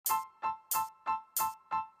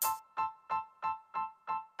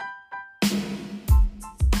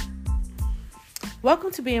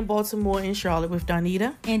Welcome to Being Baltimore in Charlotte with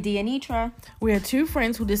Donita and Dianitra. We are two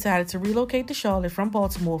friends who decided to relocate to Charlotte from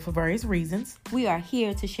Baltimore for various reasons. We are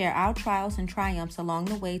here to share our trials and triumphs along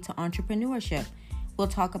the way to entrepreneurship. We'll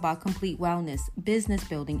talk about complete wellness, business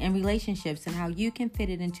building, and relationships and how you can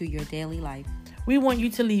fit it into your daily life. We want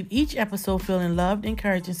you to leave each episode feeling loved,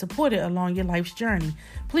 encouraged, and supported along your life's journey.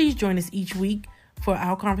 Please join us each week for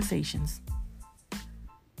our conversations.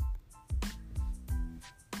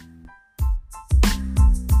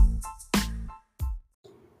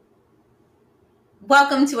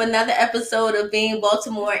 Welcome to another episode of Being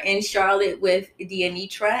Baltimore in Charlotte with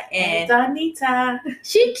Dianitra and Donita.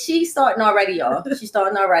 She's starting already, y'all. She's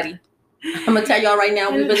starting already. I'm gonna tell y'all right now,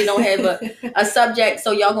 we really don't have a subject,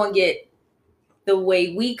 so y'all gonna get the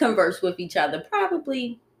way we converse with each other.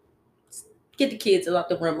 Probably get the kids out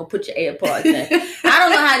the room or put your AirPods in. I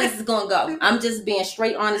don't know how this is gonna go. I'm just being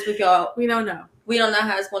straight honest with y'all. We don't know. We don't know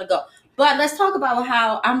how it's gonna go. But let's talk about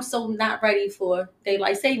how I'm so not ready for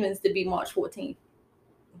daylight savings to be March 14th.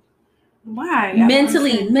 Why?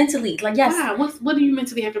 Mentally, like yes. Why? What do you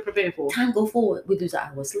mentally have to prepare for? Time go forward. We lose an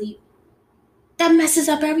hour of sleep. That messes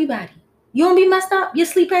up everybody. You don't be messed up. Your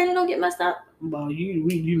sleep pattern don't get messed up. Well,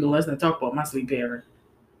 you know, let's not talk about my sleep pattern.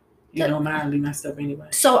 You know, mine be messed up anyway.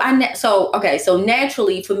 So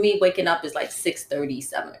naturally for me, waking up is like 6:30,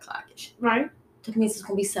 7 o'clock-ish. Right. That means it's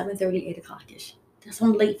gonna be 7:30, 8 o'clock-ish.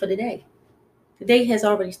 I'm late for the day. The day has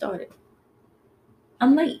already started.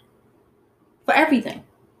 I'm late for everything.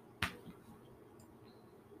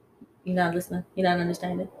 You're not listening? You're not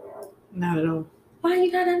understanding? Not at all. Why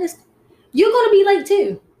you not understand? You're going to be late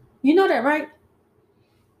too. You know that, right?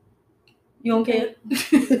 You don't care?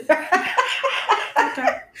 Okay.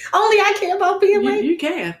 Only I care about being late. You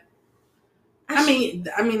can. I mean,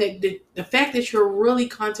 the fact that you're really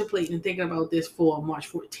contemplating and thinking about this for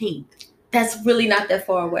March 14th. That's really not that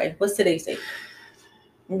far away. What's today's date?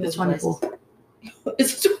 It's 24th.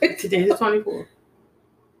 It's Today's the 24th.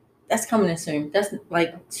 That's coming in soon. That's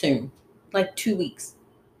like soon. Like 2 weeks.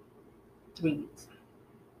 3 weeks.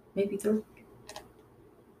 Maybe 3.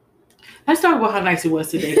 Let's talk about how nice it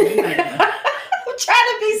was today. I'm trying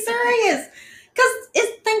to be serious. Because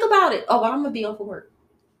think about it. Oh, well, I'm going to be off of work.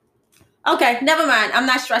 Okay, never mind. I'm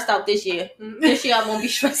not stressed out this year. This year I won't be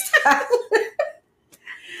stressed out.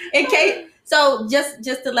 Okay. So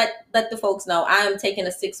just to let the folks know, I am taking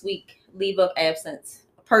a 6-week leave of absence,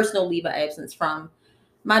 a personal leave of absence from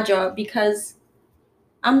my job because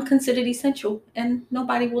I'm considered essential and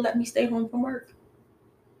nobody will let me stay home from work.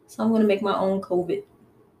 So I'm going to make my own COVID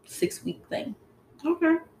 6-week thing.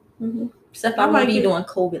 Okay. Mm-hmm. Except I won't be doing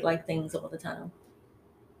COVID-like things all the time.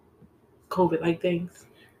 COVID-like things?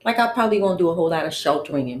 Like I probably won't do a whole lot of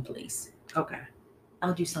sheltering in place. Okay.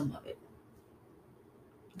 I'll do some of it.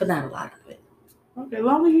 But not a lot of it. Okay, as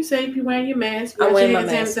long as you say you're wearing your mask, you I'm got wearing your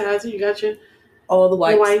my hand mask. sanitizer, you got your all the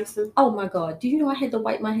wipes. Oh my God. Do you know I had to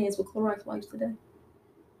wipe my hands with Clorox wipes today?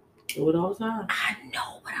 Do it all the time. I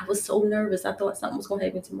know, but I was so nervous. I thought something was going to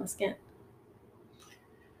happen to my skin.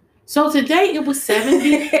 So today it was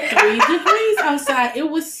 73 degrees outside. It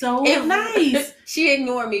was so nice. She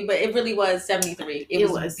ignored me, but it really was 73. It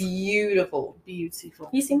was beautiful. Beautiful.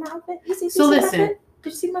 You see my outfit? So listen. My outfit? Did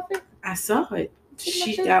you see my fit? I saw it.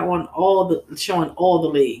 She got on showing all the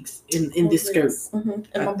legs in this skirt. Mm-hmm.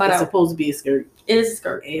 And my butt it's out. Supposed to be a skirt. It is a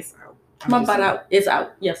skirt. It's out. My butt out. It's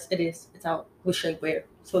out. Yes, it is. It's out with shapewear.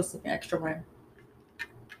 So it's an extra round.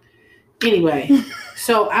 Anyway,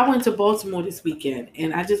 so I went to Baltimore this weekend,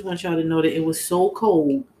 and I just want y'all to know that it was so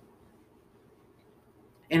cold,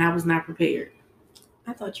 and I was not prepared.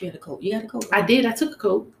 I thought you had a coat. You had a coat? I did. I took a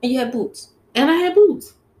coat. And you had boots? And I had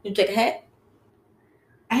boots. Did you take a hat?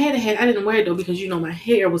 I had a hat. I didn't wear it, though, because, you know, my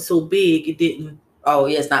hair was so big, it didn't. Oh,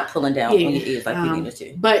 yeah, it's not pulling down on your ears like you needed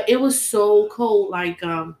to. But it was so cold, like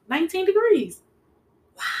 19 degrees.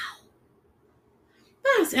 Wow.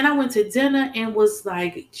 Yes, and I went to dinner and was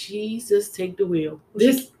like, Jesus, take the wheel.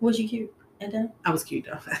 Was you cute? And then I was cute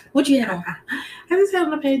though. What you had on? I just had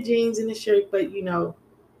on a pair of jeans and a shirt, but you know,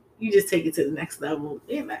 you just take it to the next level.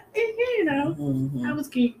 You know, Mm-hmm. I was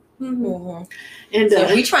cute. Mm-hmm. Mm-hmm. And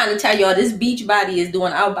so we trying to tell y'all this beach body is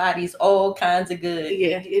doing our bodies all kinds of good.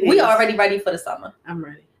 Yeah, it is. We already ready for the summer. I'm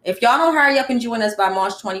ready. If y'all don't hurry up and join us by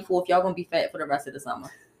March 24th, y'all gonna be fat for the rest of the summer.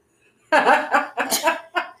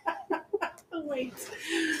 Wait.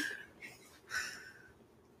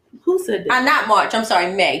 Who said that? Not March. I'm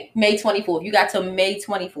sorry, May. May 24th. You got till May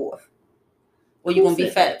 24th. Or you're going to be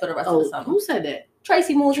fat for the rest of the summer. Who said that?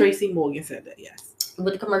 Tracy Morgan. Tracy Morgan said that, yes.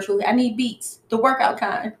 With the commercial, I need beats. The workout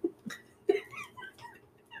kind.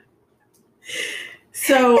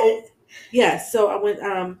 So, yeah. So I went,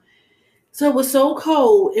 So it was so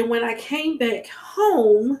cold. And when I came back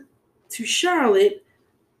home to Charlotte,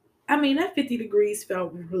 I mean, that 50 degrees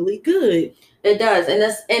felt really good. It does.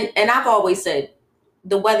 And I've always said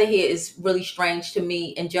the weather here is really strange to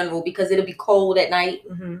me in general because it'll be cold at night.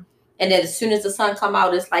 Mm-hmm. And then as soon as the sun come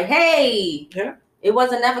out, it's like, hey, yeah. It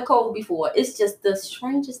wasn't never cold before. It's just the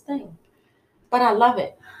strangest thing. But I love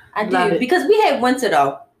it. I do. Because we had winter,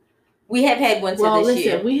 though. We have had winter this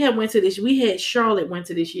year. We had winter this year. We had Charlotte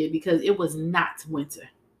winter this year because it was not winter.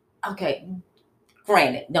 Okay.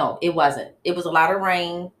 Granted, no, it wasn't. It was a lot of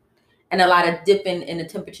rain and a lot of dipping in the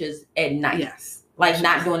temperatures at night. Yes. Like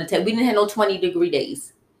not during the day. We didn't have no 20-degree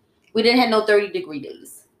days. We didn't have no 30-degree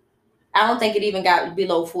days. I don't think it even got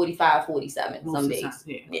below 45, 47 some days.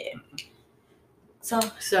 Yeah.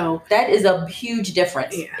 So that is a huge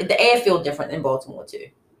difference. Yeah. The air feels different in Baltimore too.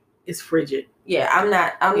 It's frigid. Yeah, I'm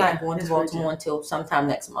not going to Baltimore until sometime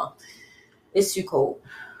next month. It's too cold.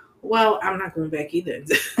 Well, I'm not going back either. And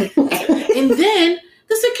then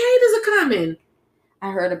the cicadas are coming.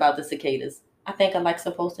 I heard about the cicadas. I think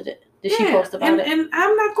Alexa posted it. Did she post about it? And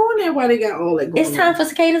I'm not going there while they got all that going on. It's time for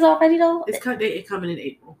cicadas already though? It's coming in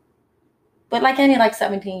April. But like any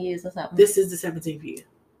 17 years or something. This is the 17th year.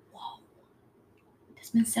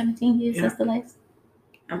 It's been 17 years since the last.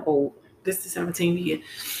 I'm old. This is the 17th year.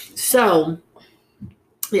 So,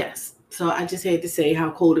 yes. So I just had to say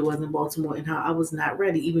how cold it was in Baltimore and how I was not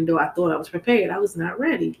ready. Even though I thought I was prepared, I was not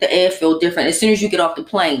ready. The air feel different. As soon as you get off the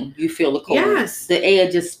plane, you feel the cold. Yes. The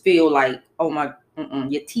air just feel like, oh my,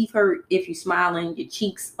 your teeth hurt if you're smiling, your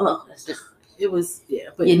cheeks, that's just. It was,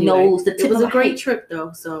 but your nose, the tip. It was a great trip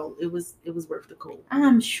though. So it was worth the cold.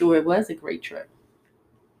 I'm sure it was a great trip.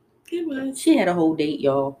 It was. She had a whole date,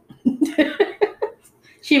 y'all.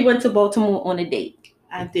 She went to Baltimore on a date.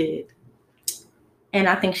 I did. And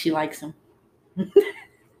I think she likes him.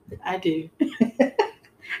 I do.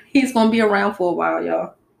 He's going to be around for a while,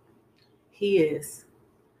 y'all. He is.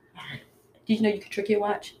 Did you know you could trick your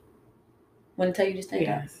watch? Want to tell you this thing?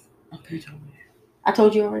 Yes. Okay. You told me. I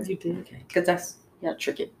told you already? You did. Okay. Because that's, you got to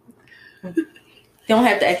trick it. You don't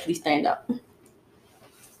have to actually stand up.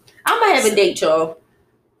 I'm going to have a date, y'all.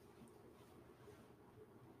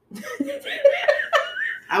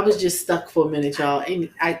 I was just stuck for a minute, y'all. And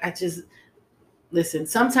I just... Listen,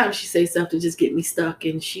 sometimes she says stuff to just get me stuck,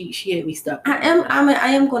 and she had me stuck. I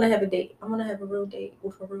am going to have a date. I'm going to have a real date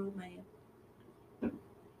with a real man.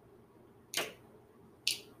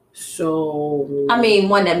 So... I mean,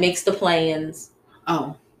 one that makes the plans.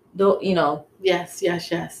 Oh. Yes.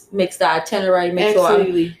 Makes the itinerary. Make sure I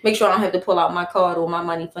don't have to pull out my card or my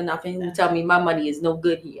money for nothing. You tell me my money is no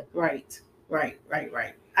good here. Right. I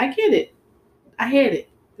get it. I had it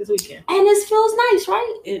this weekend. And this feels nice,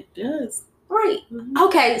 right? It does. Right. Mm-hmm.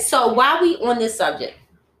 Okay, so while we on this subject,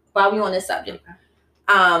 can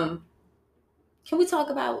we talk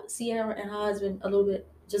about Sierra and her husband a little bit?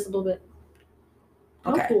 Just a little bit?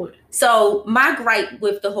 Okay. So my gripe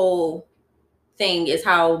with the whole thing is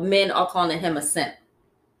how men are calling him a simp.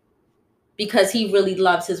 Because he really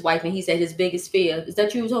loves his wife, and he said his biggest fear, is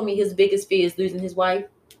that you told me his biggest fear is losing his wife?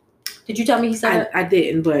 Did you tell me he said that? I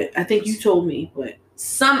didn't, but I think you told me, but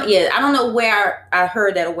I don't know where I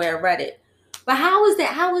heard that or where I read it. But how is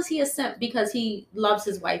that? How is he a simp? Because he loves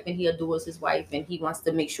his wife and he adores his wife and he wants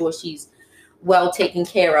to make sure she's well taken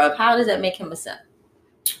care of. How does that make him a simp?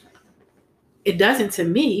 It doesn't to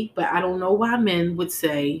me, but I don't know why men would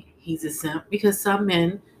say he's a simp, because some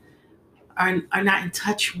men are not in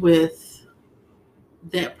touch with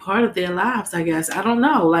that part of their lives, I guess. I don't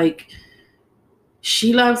know. Like,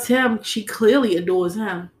 she loves him. She clearly adores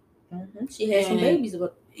him. Mm-hmm. She has some babies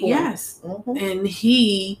with him. Yes. Mm-hmm. And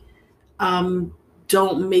he...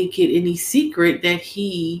 don't make it any secret that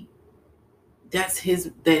he loves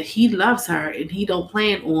her, and he don't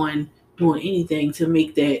plan on doing anything to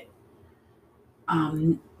make that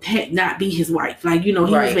not be his wife. Like, he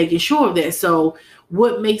was making sure of that. So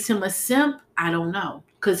what makes him a simp? I don't know.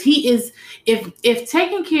 Because he is, if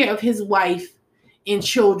taking care of his wife and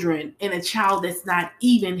children and a child that's not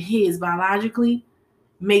even his biologically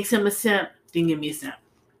makes him a simp, then give me a simp.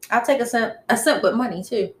 I'll take a simp with money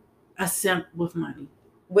too. A simp with money.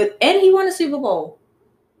 And he won a Super Bowl.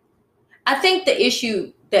 I think the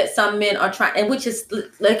issue that some men are trying, and which is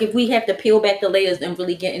like, if we have to peel back the layers and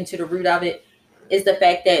really get into the root of it, is the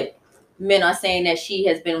fact that men are saying that she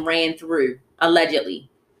has been ran through, allegedly.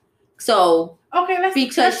 So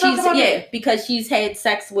because she's had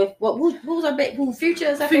sex with who's her baby? Future?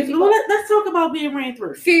 Is that let's talk about being ran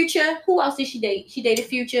through. Future. Who else did she date? She dated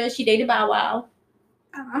Future. She dated Bow Wow.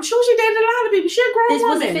 I'm sure she dated a lot of people. She a grown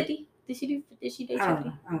woman. Was it 50? Did she date 50? I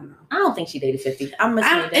don't know. I don't think she dated 50. I'm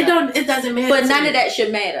missing it doesn't matter. But none of that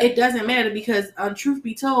should matter. It doesn't matter because, truth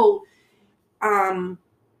be told,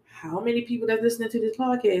 how many people that listening to this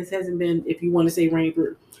podcast hasn't been, if you want to say, ran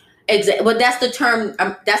through? Exactly. But that's the term.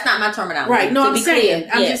 That's not my terminology. Right. No, I'm saying.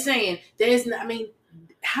 Clear. I'm just saying.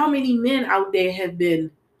 How many men out there have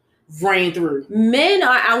been ran through? Men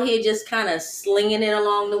are out here just kind of slinging it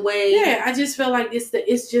along the way. Yeah, I just feel like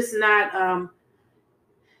it's just not.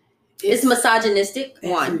 It's misogynistic.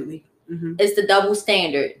 Absolutely. One. Mm-hmm. It's the double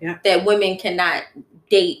standard that women cannot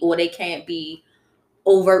date or they can't be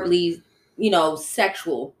overtly,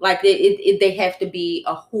 sexual. Like they have to be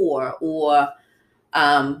a whore or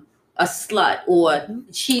a slut or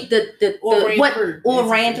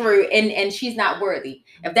ran through and she's not worthy.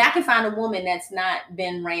 If that can find a woman that's not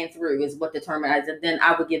been ran through is what the term is, then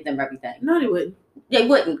I would give them everything. No, they wouldn't. They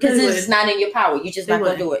wouldn't because it's not in your power. You just not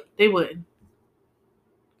gonna do it. They wouldn't.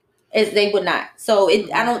 They would not. So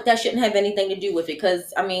that shouldn't have anything to do with it.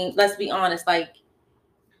 Because let's be honest. Like,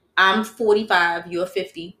 I'm 45. You're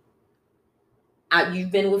 50.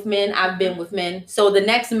 You've been with men. I've been with men. So the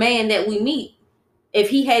next man that we meet, if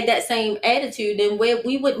he had that same attitude, then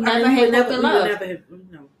we would never have broken love.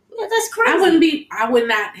 No. Yeah, that's crazy. I would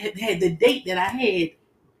not have had the date that I had.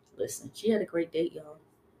 Listen, she had a great date, y'all.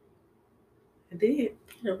 I did.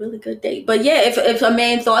 Had a really good date. But yeah, if a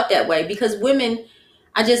man thought that way, because women,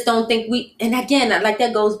 I just don't think and again, like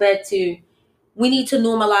that goes back to, we need to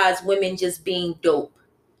normalize women just being dope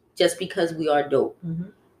just because we are dope. Mm-hmm.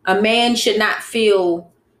 A man should not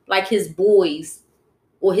feel like his boys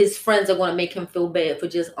or his friends are going to make him feel bad for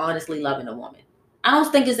just honestly loving a woman. I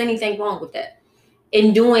don't think there's anything wrong with that.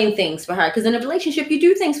 In doing things for her. Because in a relationship, you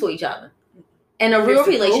do things for each other. In a real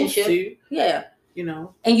relationship, yeah.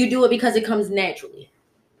 And you do it because it comes naturally.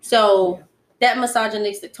 So that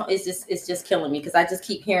misogynistic tone is just killing me because I just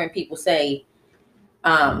keep hearing people say,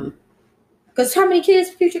 because how many kids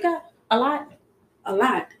Future got? A lot.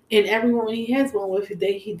 And everyone he has one with,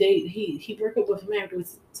 he broke up with him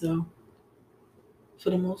afterwards. So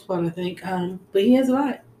for the most part, I think, but he has a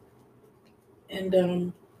lot.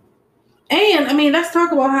 And let's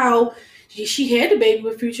talk about how she had the baby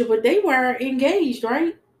with Future, but they were engaged,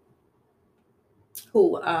 right?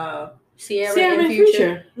 Who? Sierra and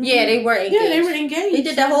Future. Mm-hmm. Yeah, they were engaged. Yeah, they were engaged. They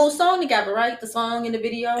did that whole song together, right? The song and the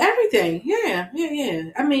video. Everything. Yeah.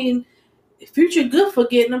 Future good for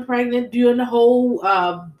getting them pregnant, doing the whole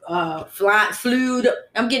flued.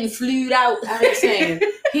 I'm getting flued out. I was saying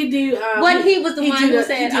he do. He was the one who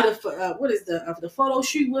said, he did what is the photo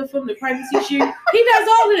shoot with him, the pregnancy shoot. He does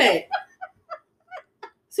all of that.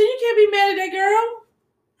 So you can't be mad at that girl.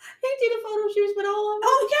 He did the photo shoots with all of them.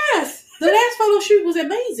 Oh yes, the last photo shoot was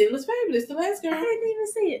amazing. It was fabulous. The last girl. I didn't even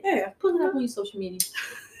see it. Yeah, pull it up on your social media.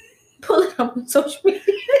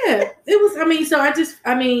 Yeah, it was. So I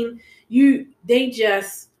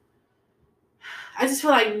just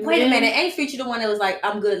feel like wait a minute, ain't Future the one that was like,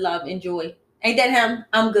 I'm good, love, enjoy? Ain't that him?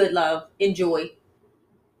 I'm good, love, enjoy.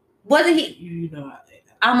 Wasn't he?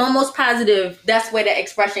 I'm almost positive that's where the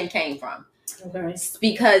expression came from. Okay.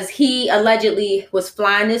 Because he allegedly was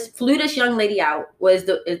flew this young lady out, or as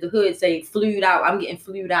the hood say, flued out. I'm getting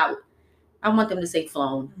flued out. I want them to say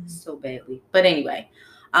flown so badly. But anyway,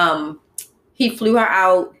 he flew her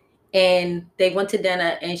out and they went to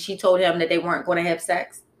dinner and she told him that they weren't going to have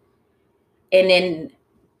sex. And then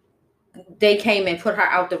they came and put her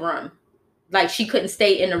out the room. Like she couldn't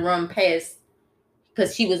stay in the room past,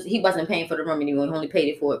 because he wasn't paying for the room anymore. He only paid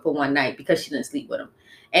it for one night because she didn't sleep with him.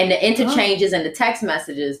 And the interchanges and the text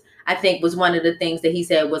messages, I think, was one of the things that he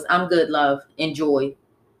said was, I'm good, love, enjoy.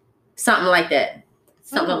 Something like that.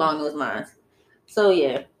 Something along those lines. So,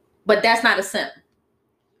 yeah. But that's not a simp.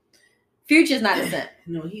 Future's not a simp.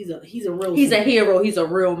 No, he's a real He's simp. A hero. He's a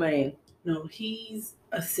real man. No, he's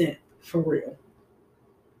a simp for real.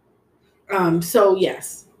 So,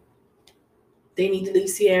 yes. They need to leave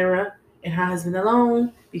Sierra and her husband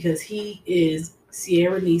alone because he is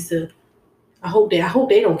Sierra Nisa. I hope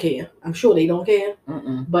they don't care. I'm sure they don't care.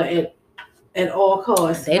 Mm-mm. But at all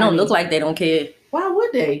costs, they don't look like they don't care. Why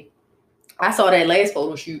would they? I saw that last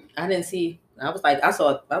photo shoot. I didn't see. I was like,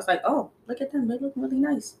 oh, look at them. They look really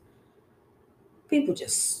nice. People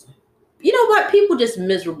just, you know what? People just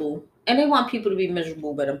miserable, and they want people to be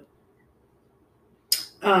miserable with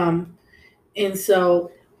them. And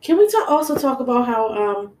so can we also talk about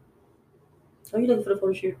how? Are you looking for the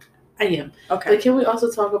photo shoot? I am. Okay. But can we also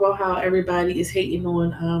talk about how everybody is hating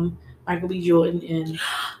on Michael B. Jordan and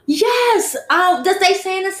yes. Does they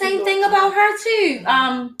saying the same thing about her too?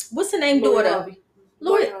 What's her name? Daughter.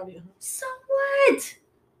 Lori Harvey. So what?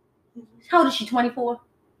 How old is she? 24.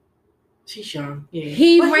 She's young. Yeah.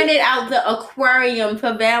 He rented out the aquarium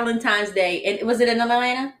for Valentine's Day, and was it in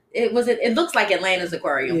Atlanta? It looks like Atlanta's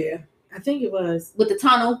aquarium. Yeah, I think it was with the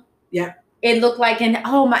tunnel. Yeah, it looked like, and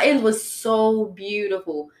oh my, it was so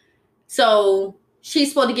beautiful. So she's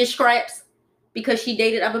supposed to get scraps because she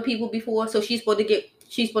dated other people before. So she's supposed to get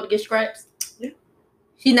scraps. Yeah,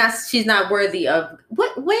 she's not worthy of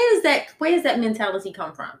what. Where is that mentality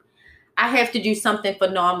come from? I have to do something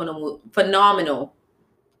phenomenal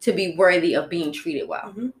to be worthy of being treated well.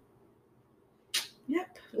 Mm-hmm.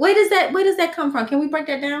 Yep. Where does that come from? Can we break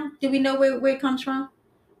that down? Do we know where it comes from?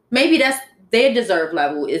 Maybe that's their deserve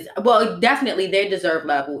level is, well, definitely their deserve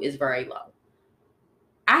level is very low.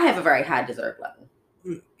 I have a very high deserve level.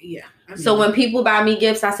 Yeah. So when people buy me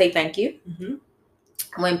gifts, I say thank you. Mm-hmm.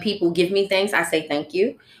 When people give me things, I say thank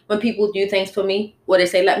you. When people do things for me, or they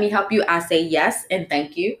say, let me help you, I say yes and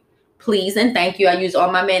thank you. Please and thank you. I use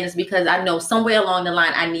all my manners because I know somewhere along the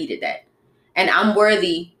line I needed that. And I'm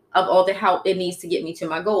worthy of all the help it needs to get me to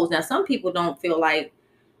my goals. Now, some people don't feel like,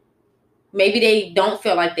 maybe they don't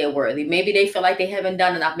feel like they're worthy. Maybe they feel like they haven't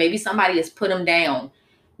done enough. Maybe somebody has put them down.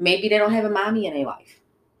 Maybe they don't have a mommy in their life.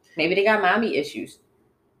 Maybe they got mommy issues.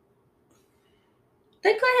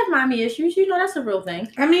 They could have mommy issues. You know, that's a real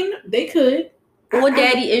thing. I mean, they could. Or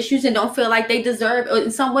daddy issues and don't feel like they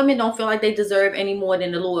deserve. Some women don't feel like they deserve any more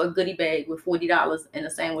than a little goodie bag with $40 and a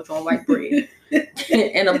sandwich on white bread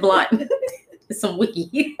and a blunt and some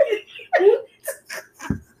weed.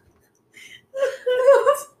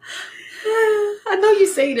 I know you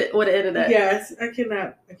say that or the end of that. Yes, I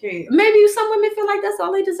cannot. I can't. Maybe some women feel like that's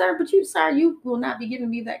all they deserve, but you will not be giving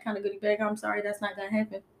me that kind of goodie bag. I'm sorry, that's not gonna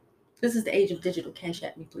happen. This is the age of digital. Cash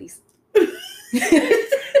at me, please.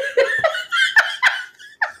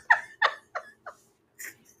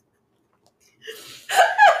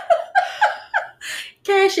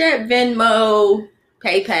 Cash App, Venmo,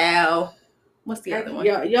 PayPal. What's the other one?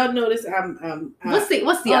 Y'all notice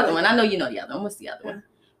what's the other one? I know you know the other one. What's the other one?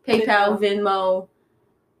 PayPal, Venmo,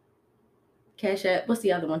 Cash App. What's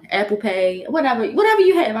the other one? Apple Pay. Whatever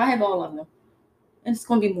you have. I have all of them. And it's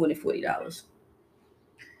gonna be more than $40.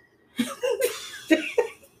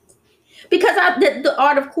 Because the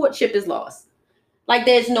art of courtship is lost. Like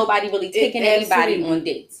there's nobody really taking anybody on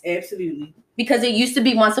dates. Absolutely. Because it used to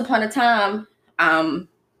be once upon a time. I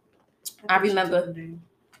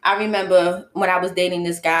remember when I was dating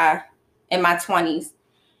this guy in my 20s,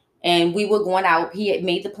 and we were going out. He had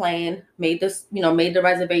made the plan, made the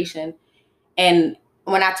reservation, and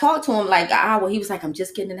when I talked to him like an hour, he was like, "I'm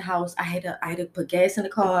just getting in the house. I had to put gas in the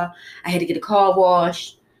car. I had to get a car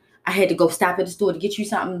wash. I had to go stop at the store to get you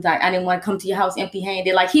something. Like, I didn't want to come to your house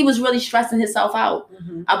empty-handed." Like he was really stressing himself out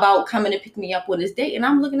about coming to pick me up on this date, and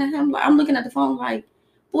I'm looking at him like I'm looking at the phone like,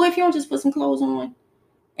 boy, if you don't just put some clothes on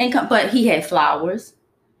and come. But he had flowers.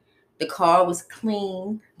 The car was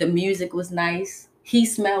clean. The music was nice. He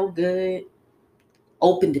smelled good.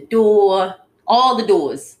 Opened the door. All the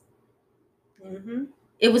doors. Mm-hmm.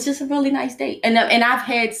 It was just a really nice date. And I've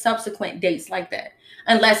had subsequent dates like that.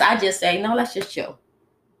 Unless I just say, no, let's just chill.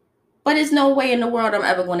 But there's no way in the world I'm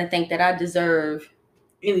ever going to think that I deserve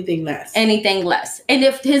anything less. And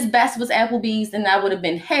if his best was Applebee's, then I would have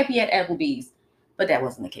been happy at Applebee's. But that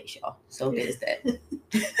wasn't the case, y'all. So there's that.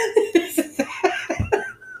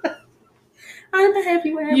 I'd have been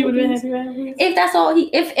happy with Applebee's. You would have been happy with Applebee's? If that's all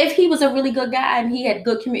if he was a really good guy and he had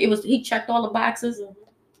good community, he checked all the boxes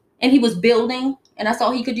and he was building and that's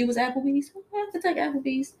all he could do was Applebee's. I have to take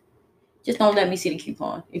Applebee's. Just don't let me see the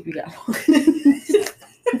coupon if you got one.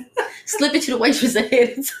 Slip it to the waitress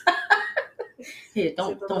ahead of time. Here,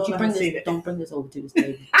 don't bring this over to this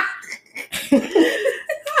table.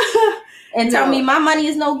 And tell me my money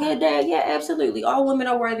is no good, Dad. Yeah, absolutely. All women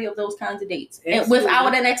are worthy of those kinds of dates. And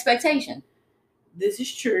without an expectation. This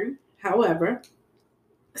is true. However,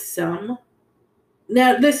 now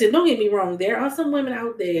listen, don't get me wrong. There are some women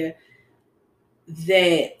out there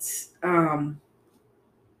that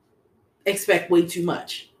expect way too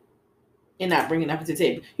much and not bringing up to the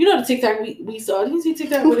table. You know the TikTok we saw. Did you see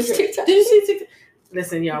TikTok? Did you see TikTok?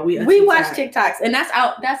 Listen, y'all, we watch TikToks, and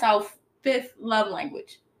that's our fifth love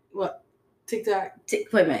language. What? TikTok?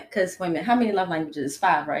 Wait a minute. How many love languages?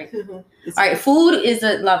 5, right? All right. Food is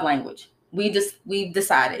a love language. We've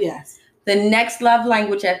decided. Yes. The next love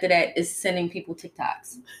language after that is sending people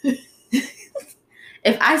TikToks.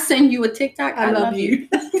 If I send you a TikTok, I love you.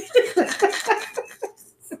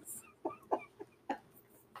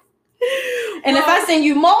 And if I send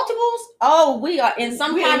you multiples, we are in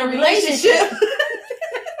some kind of relationship.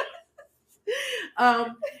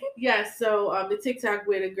 So the TikTok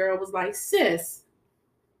where the girl was like, "Sis,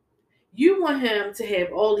 you want him to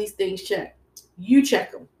have all these things checked. You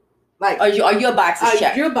check them. Like, are your boxes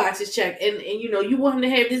checked? Your boxes checked, and you know, you want him to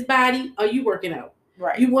have this body. Are you working out?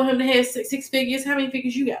 Right. You want him to have six figures. How many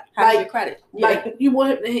figures you got? How's your credit? Yeah. Like, you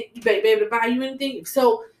want him to be able to buy you anything.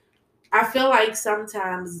 So I feel like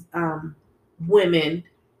sometimes women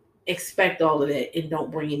expect all of that and don't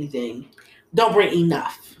bring anything. Don't bring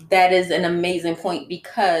enough. That is an amazing point,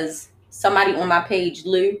 because somebody on my page,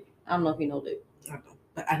 Lou, I don't know if you know Lou. I don't know,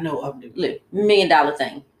 but I know of Lou. Lou, $1 million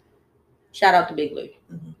thing. Shout out to Big Lou.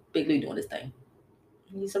 Mm-hmm. Big Lou doing his thing.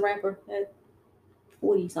 He's a rapper at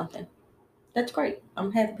 40 something. That's great.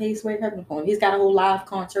 I'm happy to pay his way heaven for him. He's got a whole live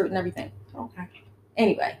concert and everything. Okay.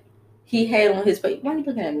 Anyway, he had on his page. Why are you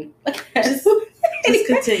looking at me? Just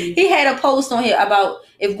continue. He had a post on here about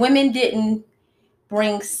if women didn't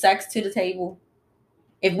bring sex to the table.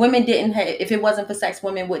 If it wasn't for sex,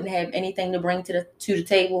 women wouldn't have anything to bring to the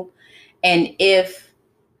table. And if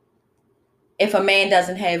a man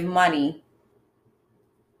doesn't have money,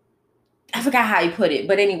 I forgot how he put it,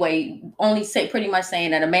 but anyway, pretty much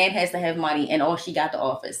saying that a man has to have money and all she got to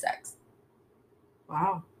offer is sex.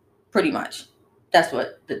 Wow. Pretty much. That's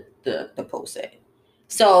what the post said.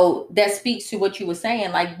 So that speaks to what you were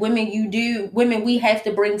saying. Like, women, we have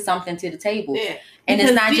to bring something to the table. Yeah. And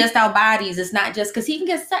it's not just our bodies. It's not just because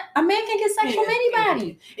a man can get sex from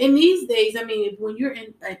anybody. In these days, I mean, when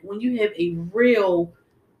you have a real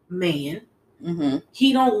man, mm-hmm.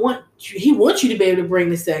 He wants you to be able to bring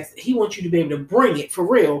the sex. He wants you to be able to bring it for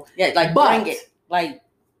real. Yeah, bring it, like,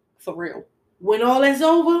 for real. When all that's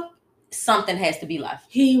over, something has to be left.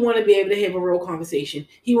 He want to be able to have a real conversation.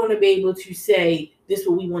 He want to be able to say, this is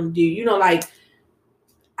what we want to do. You know, like,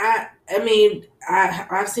 I've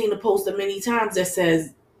seen a poster many times that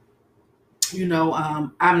says, you know,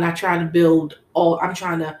 I'm not trying to build I'm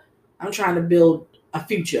trying to build a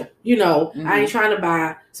future. You know, mm-hmm. I ain't trying to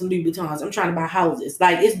buy some Louis Vuittons. I'm trying to buy houses.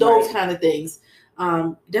 Like, it's those kind of things.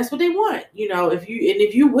 That's what they want. You know, if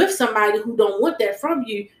you with somebody who don't want that from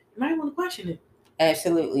you, you might want to question it.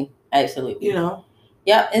 Absolutely. You know.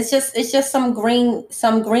 Yeah, it's just some green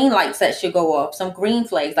lights that should go off, some green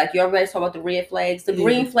flags. Like, you already talked about the red flags, the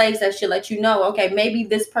green flags that should let you know, okay, maybe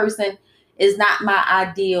this person is not my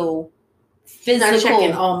ideal physical. Not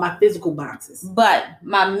checking all my physical boxes, but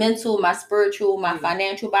my mental, my spiritual, my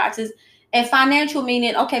financial boxes. And financial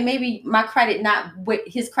meaning, okay, maybe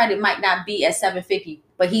his credit might not be at 750,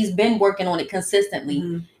 but he's been working on it consistently,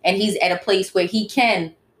 mm-hmm. and he's at a place where he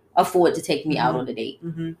can afford to take me mm-hmm. out on a date.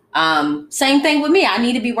 Mm-hmm. Same thing with me. I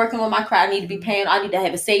need to be working on my credit. I need to be paying. I need to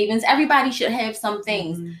have a savings. Everybody should have some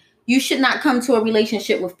things. Mm-hmm. You should not come to a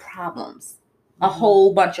relationship with problems, a mm-hmm.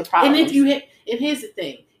 whole bunch of problems. And here's the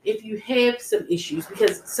thing: if you have some issues,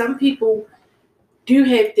 because some people do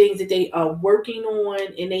have things that they are working on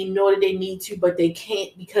and they know that they need to, but they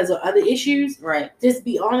can't because of other issues. Right. Just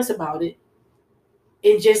be honest about it.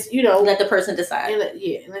 And just, you know, let the person decide. And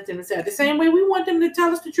let them decide. The same way we want them to tell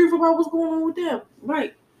us the truth about what's going on with them.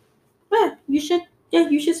 Right. Yeah, you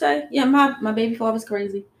should say, yeah, my baby father's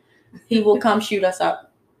crazy. He will come shoot us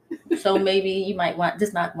up. So maybe you might want,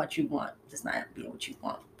 this not what you want. This not be what you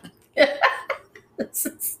want.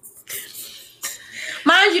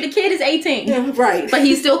 Mind you, the kid is 18. Yeah, right. But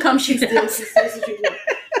he still comes shoot us.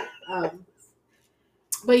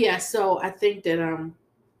 But yeah, so I think that,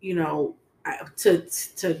 you know,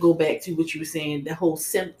 to go back to what you were saying, the whole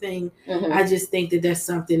simp thing, mm-hmm. I just think that that's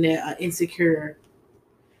something that an insecure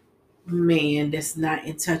man that's not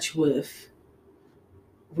in touch with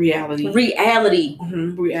reality,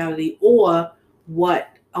 mm-hmm. or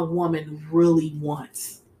what a woman really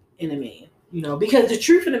wants in a man, you know, because the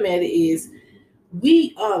truth of the matter is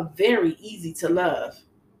we are very easy to love.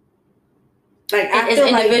 Like, as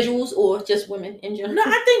individuals, or just women in general? No,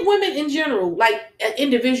 I think women in general, like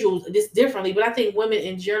individuals, this differently, but I think women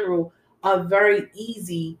in general are very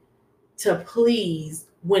easy to please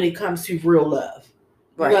when it comes to real love.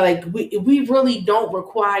 Right. You know, like we really don't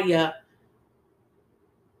require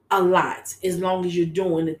a lot as long as you're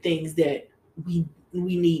doing the things that we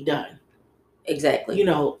need done. Exactly. You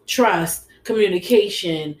know, trust,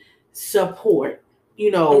 communication, support. You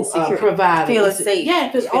know, providing. Feel safe. Yeah,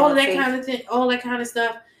 because all that kind of thing, all that kind of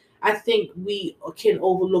stuff, I think we can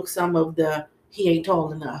overlook some of the he ain't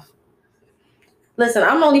tall enough. Listen,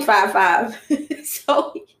 I'm only 5'5",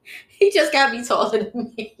 so he just gotta be taller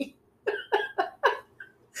than me.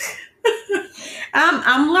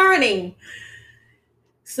 I'm learning.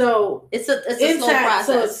 So it's a slow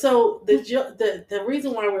process. So the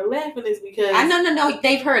reason why we're laughing is because no,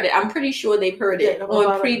 they've heard it. I'm pretty sure they've heard it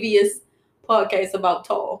on previous podcasts about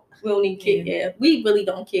tall. We don't even care. Yeah, we really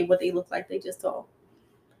don't care what they look like. They just tall.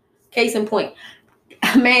 Case in point,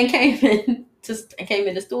 a man came in just came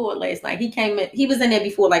in the store last night. He was in there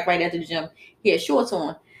before, like right after the gym. He had shorts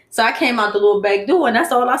on. So I came out the little back door, and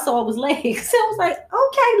that's all I saw was legs. So I was like,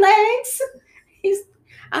 okay, legs.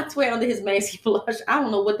 I swear under his mask he blushed. I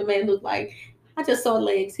don't know what the man looked like. I just saw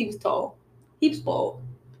legs. He was tall. He was bald.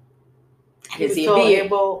 I didn't see a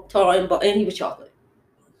beard. Tall and bald, and he was chocolate.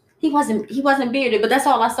 He wasn't bearded, but that's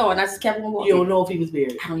all I saw, and I just kept on walking. You don't know if he was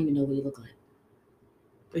bearded. I don't even know what he looked like.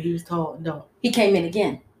 But he was tall and dark. He came in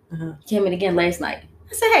again. Uh-huh. He came in again last night.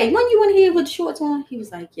 I said, hey, when you in here with the shorts on? He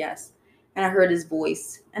was like, yes. And I heard his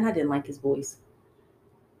voice, and I didn't like his voice.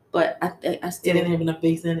 But I still... It didn't have enough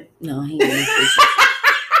bass in it? No, he didn't have bass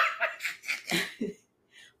in it.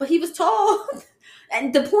 But he was tall.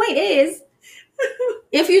 And the point is,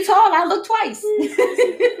 if you're tall, I look twice.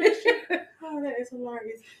 Oh, that is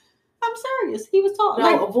hilarious. I'm serious. He was tall. No,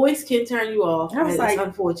 like, a voice can turn you off. I was it's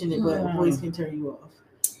unfortunate, but a voice can turn you off.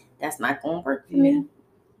 That's not going to work for me.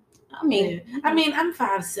 I mean, I'm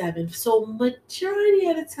 5'7", so majority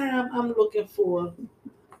of the time I'm looking for.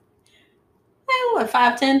 Hey, what,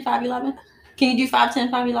 5'10", 5'11"? Can you do 5'10",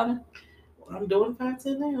 5'11"? Well, I'm doing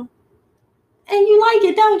 5'10" now. And you like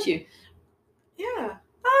it, don't you? Yeah. All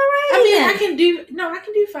right. I can do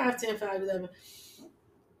 5'10", 5'11".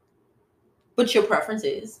 But your preference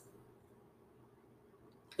is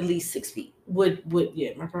at least 6 feet. My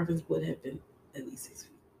preference would have been at least 6 feet.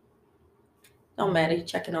 Don't matter. He's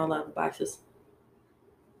checking all other boxes.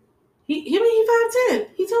 He's 5'10".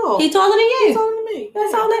 He's tall. He's taller than you. He's taller than me.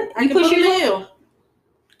 That's all that. I can push your hill.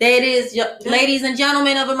 There it is, ladies and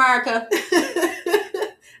gentlemen of America.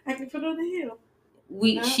 I can put on the hill.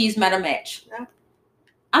 She's met a match. No.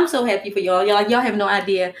 I'm so happy for y'all. Y'all have no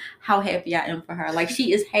idea how happy I am for her. Like,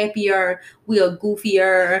 she is happier. We are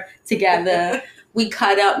goofier together. We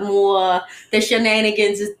cut up more. The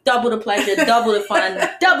shenanigans is double the pleasure, double the fun,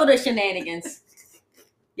 double the shenanigans.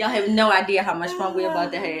 Y'all have no idea how much fun we're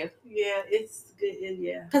about to have. Yeah, it's good.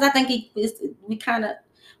 Yeah. Because I think we kind of,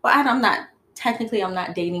 well, I'm not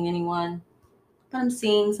dating anyone, but I'm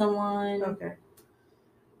seeing someone. Okay.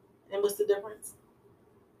 And what's the difference?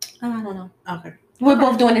 Oh, I don't know. Okay. We're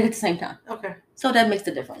both doing it at the same time. Okay. So that makes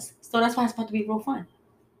the difference. So that's why it's about to be real fun.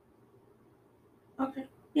 Okay.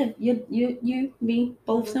 Yeah, you, me,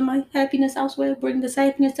 both send my happiness elsewhere, bring this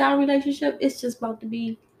happiness to our relationship. It's just about to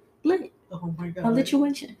be lit. Oh my God. A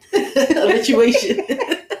lituation.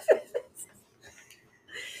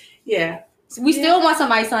 Yeah. So we still want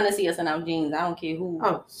somebody's son to see us in our jeans. I don't care who.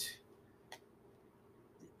 Oh.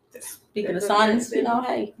 Speaking of sons,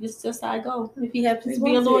 hey, it's just how I go. If he happens to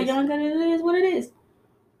be a little younger, it is what it is.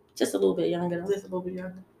 Just a little bit younger. Just a little bit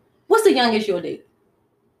younger. What's the youngest you'll date?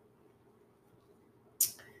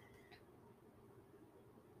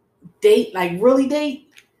 Date? Like really date?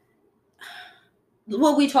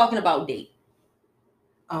 What we talking about date?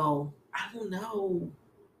 Oh, I don't know.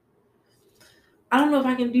 I don't know if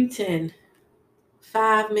I can do 10.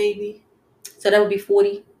 5 maybe. So that would be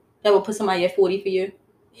 40? That would put somebody at 40 for you?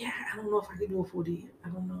 Yeah, I don't know if I could do a 40. I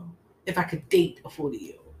don't know if I could date a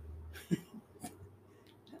 40-year-old.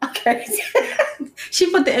 Okay. She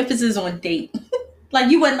put the emphasis on date. Like,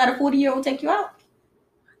 you wouldn't let a 40-year-old take you out?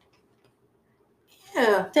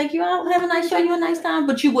 Yeah. Take you out, show you a nice time,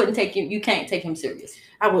 but you can't take him serious.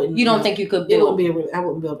 I wouldn't. You don't think you could build?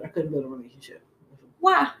 I couldn't build a relationship.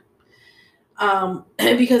 Why?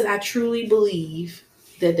 Because I truly believe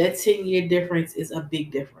that 10-year difference is a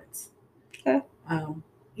big difference. Okay.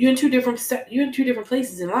 You're in two different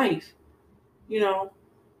places in life.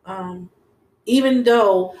 Even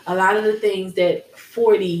though a lot of the things that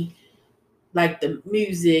 40, like the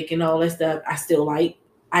music and all that stuff, I still like.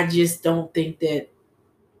 I just don't think that.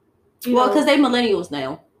 Because they millennials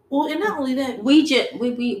now. Well, and not only that, we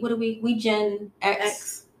Gen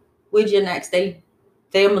X. We're Gen X. They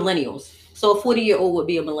are millennials. So a 40-year-old would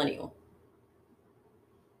be a millennial.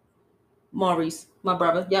 Maurice, my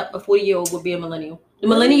brother. Yep, a 40-year-old would be a millennial. The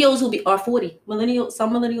millennials are 40.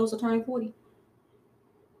 Some millennials are turning 40.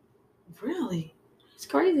 Really? It's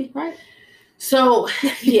crazy, right? So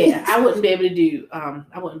yeah, I wouldn't be able to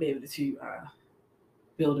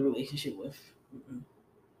build a relationship with. Mm-mm.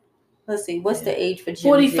 Let's see. What's the age for Gen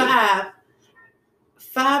 45?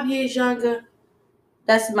 5 years younger.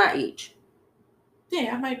 That's my age.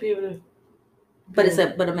 Yeah, I might be able to.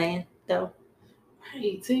 But but a man though.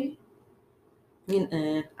 Right, see?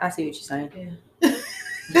 I see what you're saying. Yeah.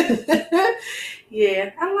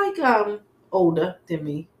 Yeah, I like older than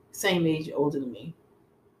me. Same age, older than me.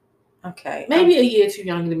 Okay. Maybe a year or two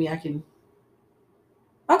younger than me. I can.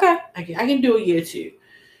 Okay. I can do a year or two.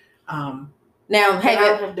 Now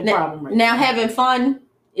having fun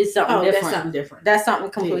is something different. That's something different. That's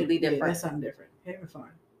something completely different. Yeah, that's something different. Having fun.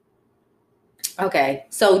 Okay,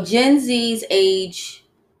 so Gen Z's age.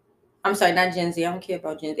 I'm sorry, not Gen Z. I don't care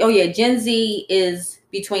about Gen Z. Oh yeah, Gen Z is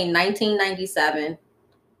between 1997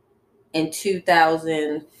 and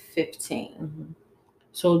 2015. Mm-hmm.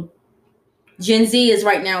 So Gen Z is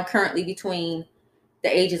right now currently between the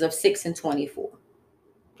ages of 6 and 24.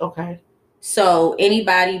 okay. So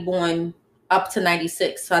anybody born up to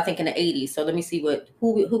 96, so I think in the 80s. So let me see who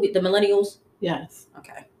the millennials? Yes.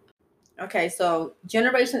 Okay. Okay, so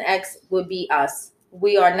Generation X would be us.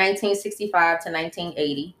 We are 1965 to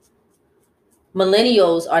 1980.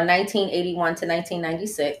 Millennials are 1981 to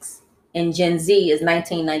 1996. And Gen Z is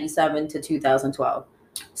 1997 to 2012.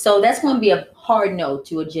 So that's going to be a hard no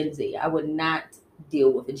to a Gen Z. I would not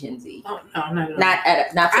deal with a Gen Z. Oh, no, I'm not.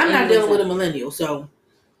 I'm not dealing with a millennial, so.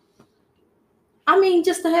 I mean,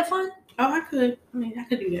 just to have fun. Oh, I could. I mean, I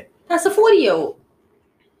could do that. That's a 40-year-old.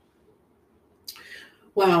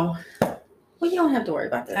 Wow. Well, you don't have to worry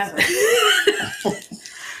about that.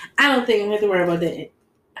 I don't think I'm going to have to worry about that.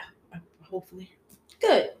 Hopefully.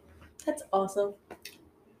 Good. That's awesome.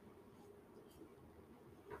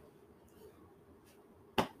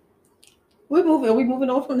 Are we moving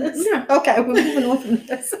on from this? Yeah. Okay, we're moving on from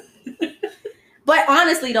this. But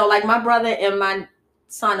honestly, though, like my brother and my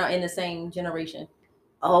son are in the same generation.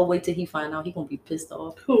 Oh, wait till he find out. He gonna be pissed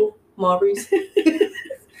off. Who? Maurice. I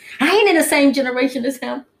ain't in the same generation as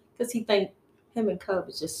him because he think him and Cub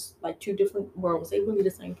is just like two different worlds. They really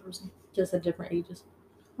the same person, just at different ages.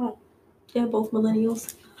 Oh, they're both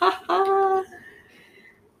millennials. Ha ha.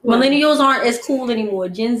 Millennials aren't as cool anymore.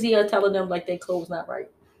 Gen Z are telling them like their clothes not right.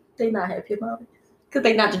 They not happy about it because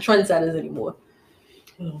they not the trendsetters anymore.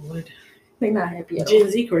 Oh, what? They not happy at Gen all.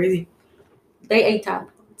 Z crazy. They ate Tide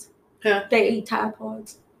Pods. Huh? They ate Tide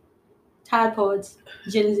Pods. Tide Pods.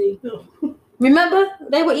 Gen Z. Oh. Remember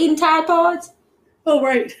they were eating Tide Pods? Oh,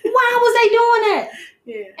 right. Why was they doing that?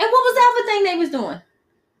 Yeah. And what was the other thing they was doing?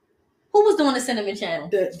 Who was doing the cinnamon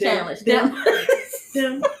challenge? Them.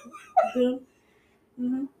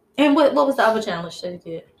 Mm-hmm. And what was the other challenge they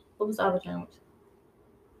did? What was the other challenge?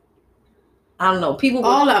 I don't know.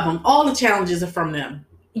 All of them. All the challenges are from them.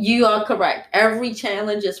 You are correct. Every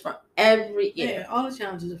challenge is from every. Yeah, all the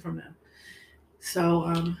challenges are from them. So.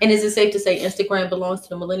 And is it safe to say Instagram belongs to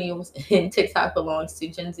the millennials and TikTok belongs to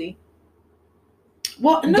Gen Z?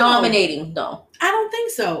 Well, no. Dominating though. I don't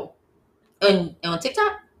think so. And on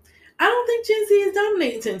TikTok? I don't think Gen Z is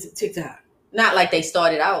dominating TikTok. Not like they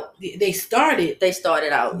started out. They started.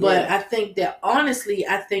 out. But yeah. I think that honestly,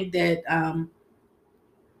 I think that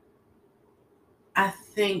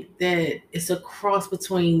it's a cross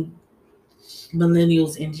between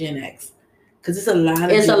millennials and Gen X. Because it's a lot of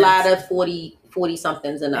It's a lot of 40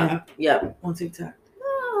 somethings and up. Yeah. On TikTok.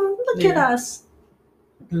 Oh, look at us.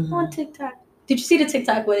 Mm-hmm. On TikTok. Did you see the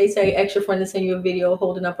TikTok where they say extra friend to send you a video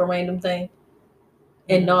holding up a random thing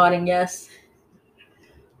and nodding yes?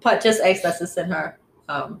 But just asked us to send her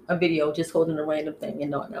a video just holding a random thing and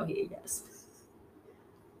nodding out here yes.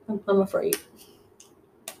 I'm afraid.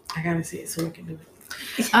 I gotta see it so I can do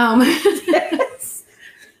it.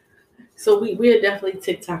 So we are definitely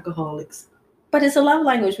TikTokaholics. But it's a love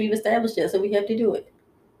language. We've established it, so we have to do it.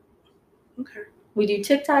 Okay. We do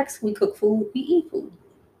TikToks. We cook food. We eat food.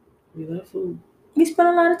 We love food. We spend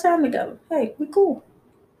a lot of time together. Hey, we cool.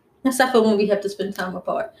 Except for when we have to spend time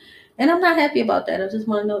apart. And I'm not happy about that. I just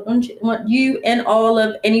want to know, want you and all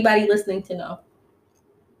of anybody listening to know.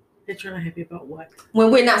 That you're not happy about what?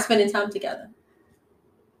 When we're not spending time together.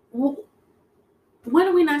 Well, when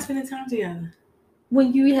are we not spending time together?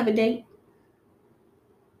 When you have a date.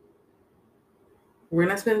 We're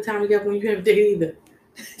not spending time together when you have a date either.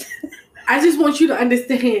 I just want you to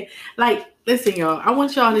understand. Like, listen, y'all. I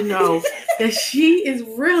want y'all to know that she is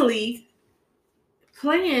really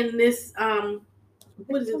playing this.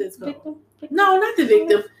 What is it that's called? Victim? No, not the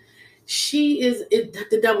victim. She is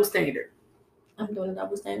the double standard. I'm doing a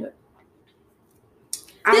double standard.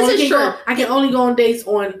 This is true. I can only go on dates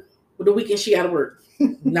on the weekend she got to work,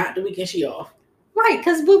 not the weekend she off. Right,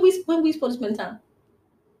 because when we supposed to spend time.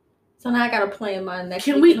 So now I got to plan my next.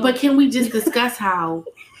 Can we just discuss how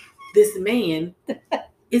this man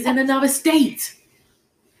is in another state?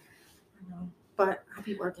 I know, but I'll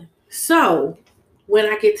be working. So when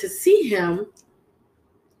I get to see him,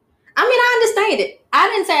 I mean, I understand it. I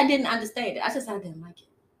didn't say I didn't understand it. I just said I didn't like it.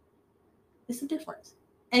 It's a difference.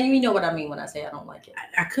 And you know what I mean when I say I don't like it.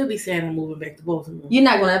 I could be saying I'm moving back to Baltimore. You're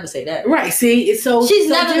not going to ever say that. Right. See, it's so she's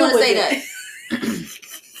so never going to say that.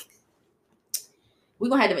 We're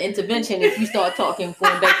going to have an intervention if you start talking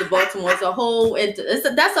going back to Baltimore. It's a whole,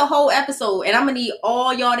 that's a whole episode. And I'm going to need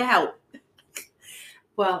all y'all to help.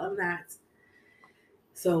 Well, I'm not.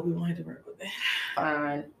 So we won't have to work with that.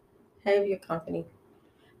 Fine. Have your company.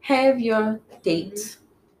 Have your dates.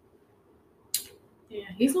 Yeah,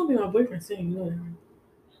 he's gonna be my boyfriend soon. You know that.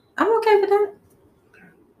 I'm okay with that.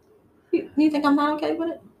 You think I'm not okay with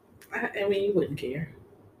it? I mean, you wouldn't care.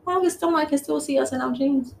 Well, it's still, I can still see us in our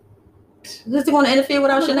jeans. Is this going to interfere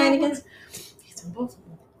with our shenanigans? He's in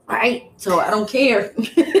Baltimore. Right. So I don't care.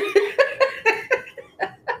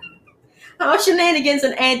 Our shenanigans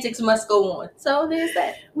and antics must go on. So there's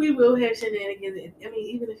that. We will have shenanigans. I mean,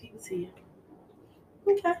 even if he was here.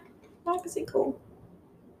 Okay. I can see cool.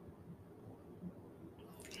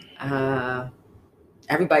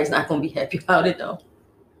 Everybody's not going to be happy about it, though.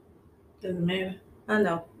 Doesn't matter. I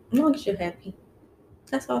know. As long as you're happy.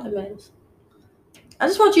 That's all that matters. I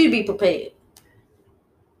just want you to be prepared.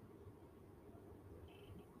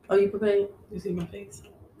 Are you prepared? You see my face?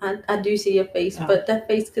 I do see your face, but that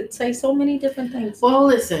face could say so many different things. Well,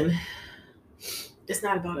 listen. It's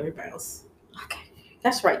not about everybody else. Okay.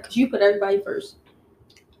 That's right, because you put everybody first.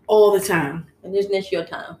 All the time. And isn't this your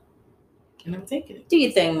time? And I'm taking it. Do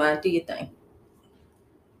your thing, man. Do your thing.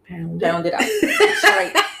 Pound it out. That's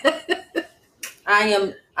right.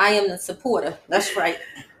 I am the supporter. That's right.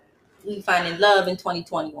 We finding love in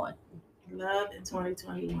 2021. Love in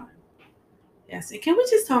 2021. Yes. And can we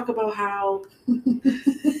just talk about how I don't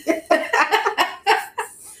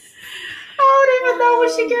even know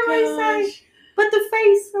what she get ready to say. But the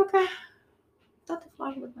face, okay. Thought the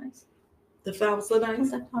flower looked nice. The flowers look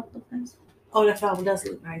nice? That flower look nice. Oh, that flower does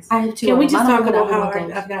look nice. I have two. Can we just talk about how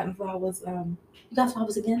I've gotten flowers? You got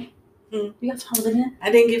flowers again? You got flowers again?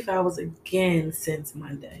 I didn't get flowers again since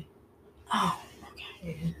Monday. Oh,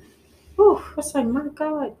 okay. Yeah. Whew, I was like, my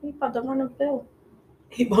God, he about to run the bill.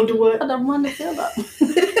 He about to what? About to run the bill up.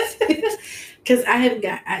 Because I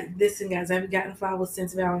haven't listen, guys, I haven't gotten flowers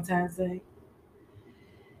since Valentine's Day.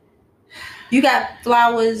 You got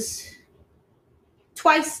flowers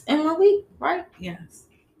twice in 1 week, right? Yes.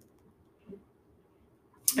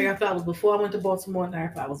 I got flowers before I went to Baltimore, and I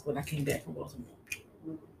got flowers when I came back from Baltimore.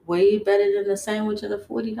 Way better than the sandwich and the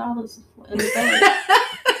 $40 in the bag.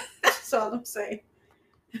 That's all I'm saying.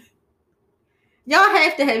 Y'all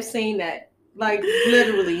have to have seen that. Like,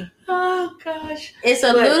 literally. Oh, gosh. It's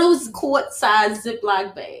a little quart-sized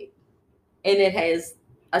Ziploc bag. And it has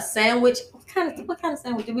a sandwich. What kind of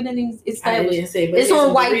sandwich? We didn't even establish. I didn't say, but it's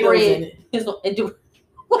on white Doritos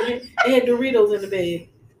bread. It had Doritos in the bag.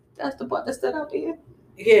 That's the part that stood out there.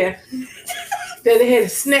 Yeah. Then they had a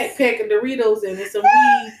snack pack of Doritos in it, some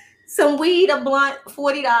weed. Some weed, a blunt,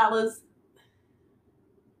 $40.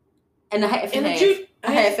 And a half and half.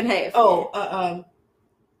 A half and half. Oh,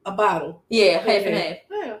 a bottle. Yeah, half and half.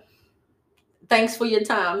 Yeah. Thanks for your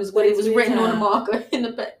time is what it was written on the marker in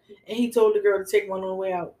the back. And he told the girl to take one on the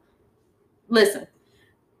way out. Listen,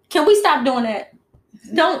 can we stop doing that?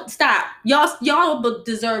 Don't stop. Y'all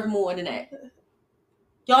deserve more than that.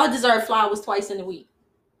 Y'all deserve flowers twice in a week.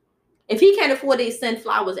 If he can't afford to send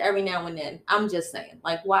flowers every now and then, I'm just saying,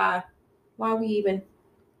 like, why are we even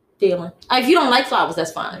dealing? If you don't like flowers,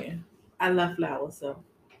 that's fine. Yeah. I love flowers, so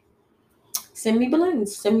send me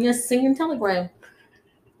balloons. Send me a singing telegram.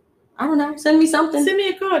 I don't know. Send me something. Send me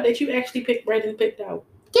a card that you actually picked out.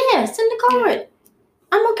 Yeah, send the card.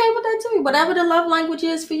 I'm okay with that too. Whatever the love language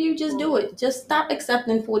is for you, just do it. Just stop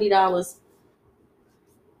accepting $40.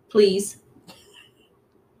 Please.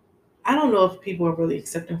 I don't know if people are really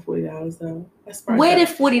accepting $40 though. Where did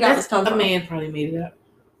 $40 come from? A man probably made it up.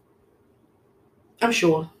 I'm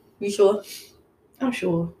sure. You sure? I'm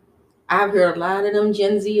sure. I've heard a lot of them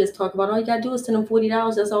Gen Zers talk about all you gotta do is send them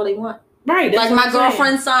 $40. That's all they want. Right. Like my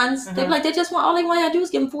girlfriend's sons. They're like, they just want, all they want to do is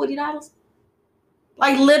give them $40.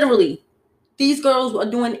 Like literally. These girls are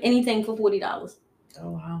doing anything for $40. Oh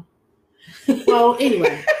wow. Well,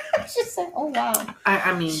 anyway. She said, oh wow.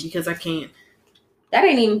 I mean, because I can't. That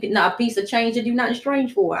ain't even not a piece of change to do nothing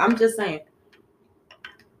strange for. I'm just saying.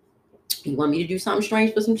 You want me to do something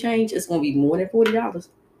strange for some change? It's gonna be more than $40.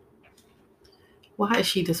 Why is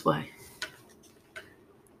she this way?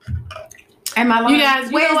 Am I lying? You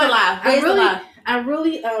guys, where's the lie? Where's the lie? I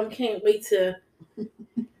really can't wait to.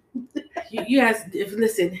 You guys,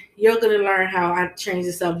 listen, you're gonna learn how I change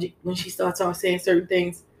the subject when she starts off saying certain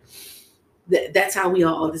things. That's how we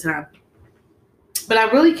are all the time. But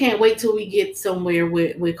I really can't wait till we get somewhere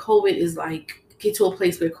where COVID is get to a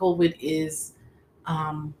place where COVID is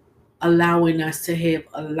allowing us to have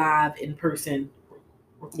a live in-person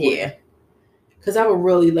recording. Yeah. Because I would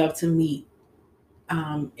really love to meet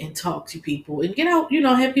and talk to people and get out,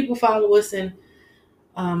 have people follow us and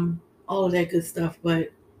all of that good stuff.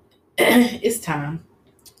 But it's time.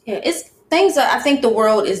 Yeah, it's things that I think the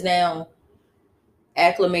world is now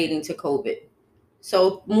acclimating to COVID.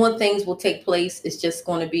 So more things will take place. It's just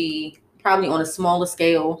going to be probably on a smaller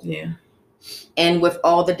scale. Yeah. And with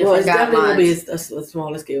all the different it's definitely going to be guidelines. a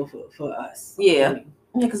smaller scale for us. Yeah.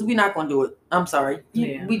 Yeah, because we're not going to do it. I'm sorry.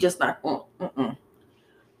 Yeah. We just not going.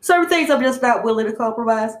 Certain things I'm just not willing to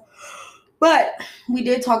compromise. But we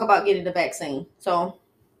did talk about getting the vaccine. So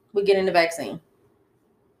we're getting the vaccine.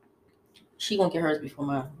 She won't get hers before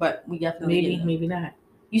mine, but we definitely maybe not.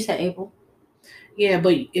 You said April. Yeah,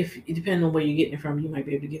 but if depending on where you're getting it from, you might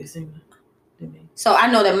be able to get it sooner than me. So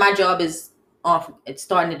I know that my job is off. It's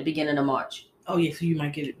starting at the beginning of March. Oh yeah, so you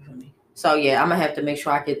might get it before me. So yeah, I'm gonna have to make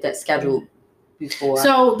sure I get that scheduled before.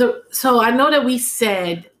 So I know that we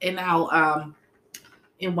said in our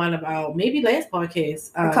in one of our maybe last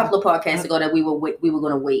podcast, a couple of podcasts ago, that we were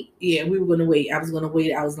gonna wait. Yeah, we were gonna wait. I was gonna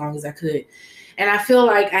wait out as long as I could, and I feel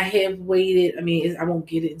like I have waited. I mean, I won't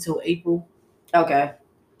get it until April. Okay.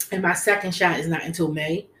 And my second shot is not until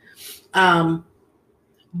May.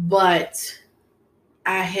 But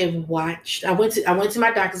I have watched. I went to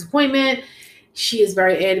my doctor's appointment. She is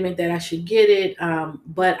very adamant that I should get it.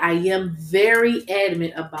 But I am very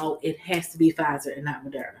adamant about it has to be Pfizer and not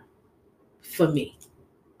Moderna for me.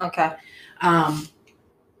 Okay.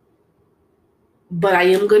 But I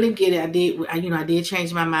am gonna get it. I did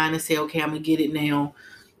change my mind and say, okay, I'm gonna get it now.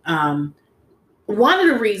 One of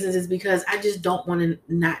the reasons is because I just don't want to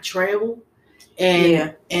not travel,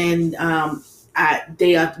 and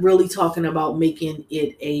they are really talking about making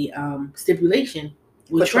it a stipulation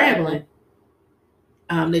with traveling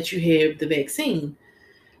that you have the vaccine.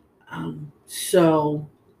 But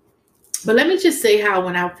let me just say how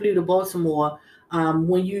when I flew to Baltimore,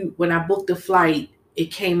 when I booked the flight,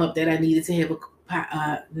 it came up that I needed to have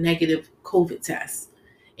a negative COVID test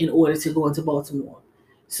in order to go into Baltimore.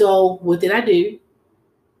 So what did I do?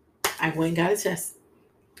 I went and got a test,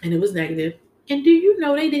 and it was negative. And do you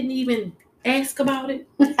know they didn't even ask about it?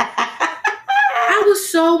 I was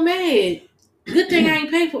so mad. Good thing I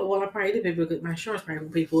ain't paid for it. Well, I probably did pay for it because my insurance probably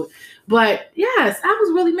won't pay for it. But yes, I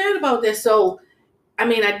was really mad about that. So, I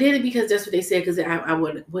mean, I did it because that's what they said, because I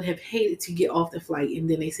would have hated to get off the flight. And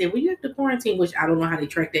then they said, well, you have to quarantine, which I don't know how they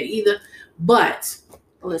track that either. But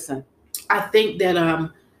listen, I think that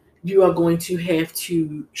you are going to have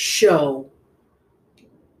to show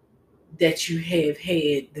that you have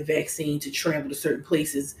had the vaccine to travel to certain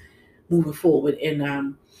places moving forward. And,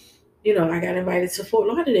 I got invited to Fort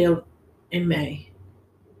Lauderdale in May.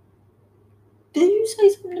 Did you say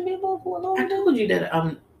something to me about Fort Lauderdale? I told you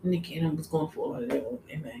that Nikki and I was going to Fort Lauderdale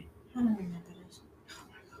in May. I don't remember this. Oh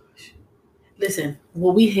my gosh. Listen,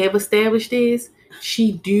 what we have established is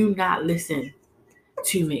she do not listen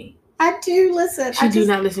to me. I do listen. She do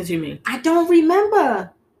not listen to me. I don't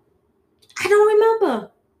remember.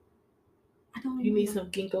 You need some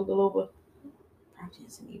ginkgo biloba? Probably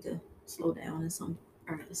just need to slow down in some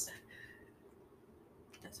areas.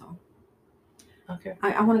 That's all. Okay.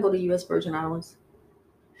 I want to go to U.S. Virgin Islands.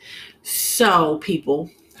 So,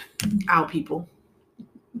 our people.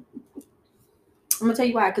 I'm going to tell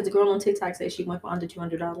you why. Because the girl on TikTok said she went for under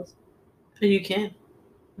 $200. You can.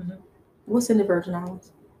 Mm-hmm. What's in the Virgin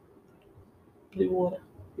Islands? Blue water.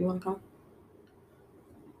 You want to go?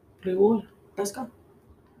 Blue water. Let's go.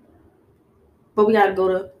 But we got to go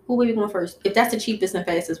to... Who are we going first? If that's the cheapest and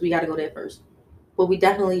fastest, we got to go there first. But we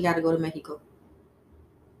definitely got to go to Mexico.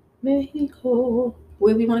 Mexico.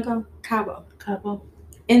 Where we want to go? Cabo.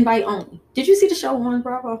 Invite only. Did you see the show on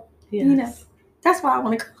Bravo? Yes. That's why I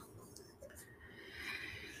want to go.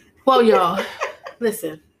 Well, y'all,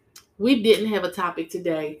 listen. We didn't have a topic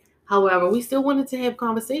today. However, we still wanted to have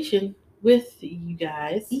conversation with you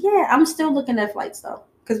guys. Yeah, I'm still looking at flights though,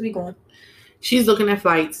 because we going. She's looking at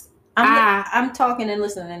flights. I'm talking and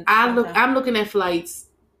listening. I'm looking at flights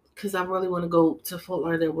because I really want to go to Fort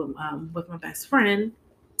Lauderdale with my best friend,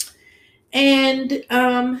 and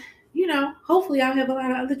hopefully I'll have a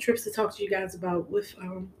lot of other trips to talk to you guys about with.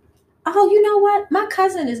 Oh, you know what? My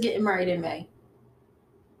cousin is getting married in May.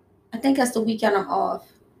 I think that's the weekend I'm off,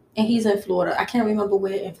 and he's in Florida. I can't remember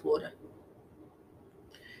where in Florida.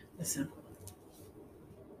 Listen.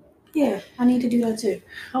 Yeah, I need to do that too.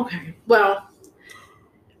 Okay. Well,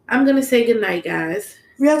 I'm going to say goodnight, guys.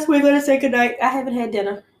 Yes, we're going to say goodnight. I haven't had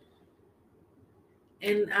dinner.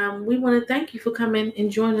 And we want to thank you for coming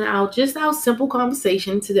and joining our simple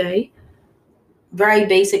conversation today. Very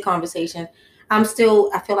basic conversation. I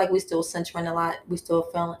feel like we're still centering a lot. We still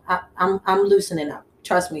feeling, I'm loosening up.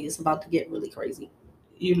 Trust me, it's about to get really crazy.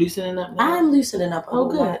 You loosening up now? I'm loosening up a whole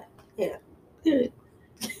good. lot. Yeah. Good.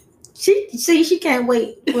 She can't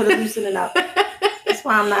wait for the loosening up. That's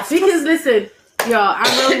why I'm not. Because listen, y'all, I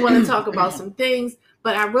really want to talk about some things,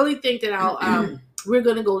 but I really think that we're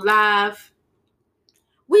gonna go live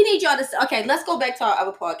We need y'all to. Okay, let's go back to our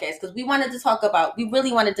other podcast because we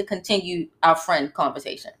really wanted to continue our friend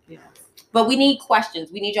conversation. Yeah. But we need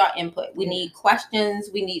questions. We need y'all input. We need questions.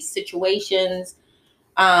 We need situations.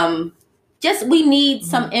 We need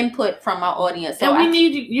some input from our audience. So and we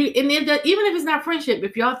need you. And even if it's not friendship,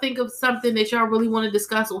 if y'all think of something that y'all really want to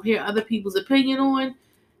discuss or hear other people's opinion on,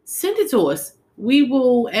 send it to us. We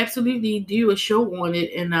will absolutely do a show on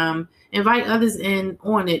it and invite others in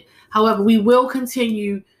on it. However, we will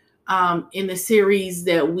continue in the series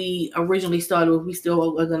that we originally started with. We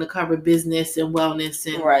still are going to cover business and wellness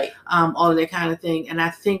and all of that kind of thing. And I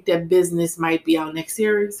think that business might be our next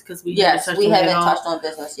series because we haven't touched on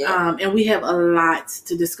business yet. And we have a lot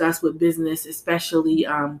to discuss with business, especially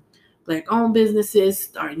Black-owned businesses,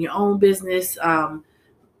 starting your own business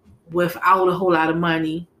without a whole lot of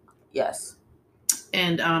money. Yes.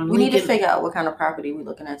 And we need to figure out what kind of property we're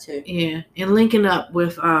looking at too. Yeah, and linking up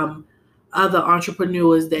with other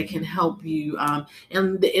entrepreneurs that can help you.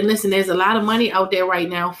 And listen, there's a lot of money out there right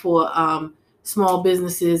now for small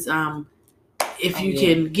businesses. If you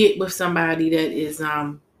can get with somebody that is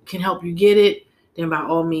can help you get it, then by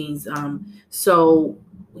all means. So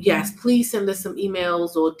yes, please send us some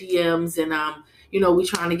emails or DMs, and we're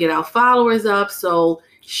trying to get our followers up. So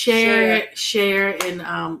share,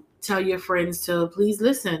 and tell your friends to please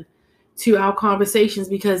listen to our conversations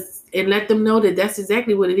and let them know that that's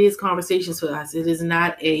exactly what it is, conversations for us. It is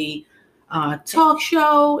not a talk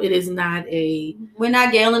show. It is not we're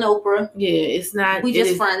not Gail and Oprah. Yeah, it's not. We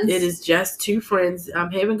just friends. It is just two friends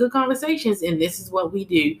having good conversations, and this is what we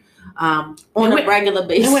do on a regular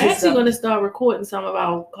basis. And we're actually going to start recording some of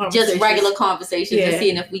our conversations. Just regular conversations and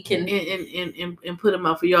seeing if we can and put them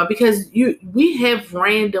up for y'all, because we have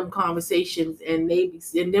random conversations and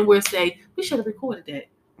then we'll say we should have recorded that.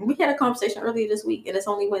 We had a conversation earlier this week, and it's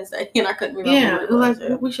only Wednesday, and I couldn't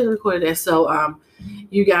remember. We should have recorded that. So,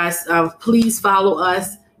 you guys, please follow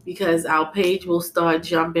us because our page will start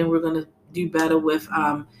jumping. We're gonna do better with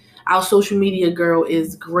our social media girl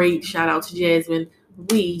is great. Shout out to Jasmine.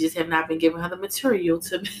 We just have not been giving her the material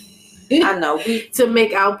to. I know to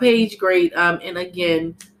make our page great. And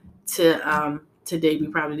again, today we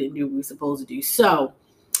probably didn't do what we were supposed to do. So,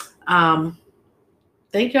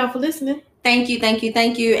 thank y'all for listening. Thank you.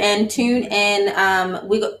 And tune in.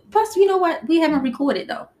 Plus, you know what? We haven't recorded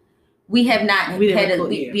though. We have not. We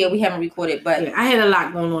haven't recorded. But I had a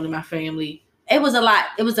lot going on in my family. It was a lot.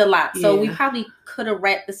 So we probably could have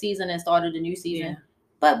wrapped the season and started a new season,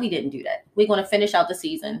 but we didn't do that. We're going to finish out the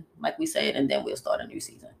season, like we said, and then we'll start a new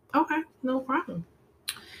season. Okay, no problem.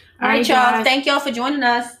 All right, y'all. Guys. Thank y'all for joining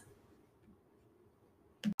us.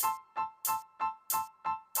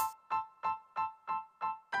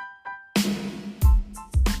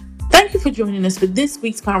 Thank you for joining us for this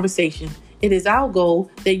week's conversation. It is our goal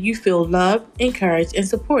that you feel loved, encouraged, and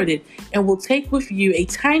supported, and will take with you a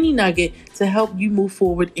tiny nugget to help you move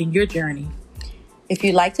forward in your journey. If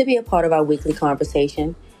you'd like to be a part of our weekly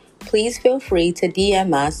conversation, please feel free to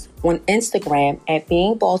DM us on Instagram at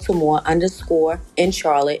beingbaltimore_in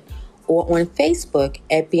Charlotte or on Facebook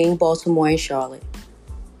at Being Baltimore in Charlotte.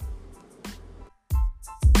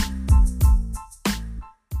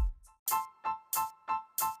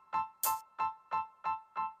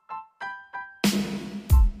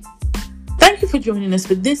 Thank you for joining us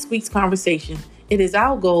for this week's conversation. It is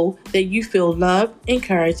our goal that you feel loved,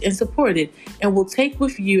 encouraged, and supported, and will take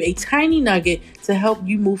with you a tiny nugget to help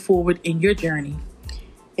you move forward in your journey.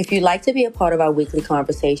 If you'd like to be a part of our weekly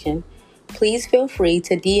conversation, please feel free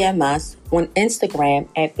to DM us on Instagram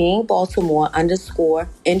at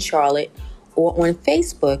beingbaltimore_in Charlotte or on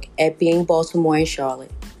Facebook at Being Baltimore in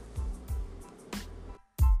Charlotte.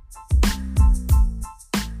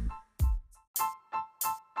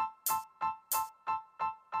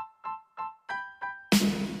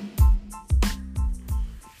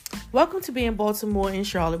 Welcome to Being Baltimore in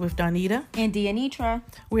Charlotte with Donita and Dianitra.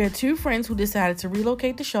 We are two friends who decided to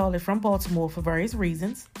relocate to Charlotte from Baltimore for various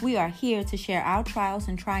reasons. We are here to share our trials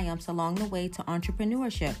and triumphs along the way to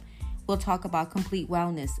entrepreneurship. We'll talk about complete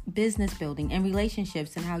wellness, business building, and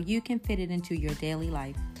relationships and how you can fit it into your daily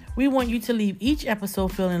life. We want you to leave each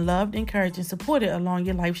episode feeling loved, encouraged, and supported along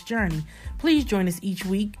your life's journey. Please join us each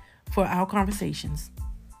week for our conversations.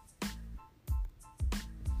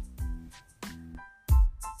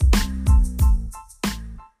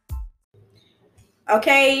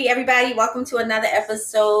 Okay, everybody, welcome to another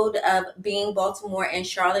episode of Being Baltimore in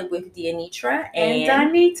Charlotte with Dianitra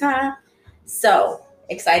and Donita. So,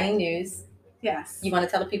 exciting news. Yes. You want to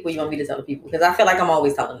tell the people or you want me to tell the people? Because I feel like I'm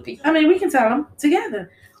always telling the people. I mean, we can tell them together.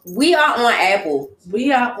 We are on Apple.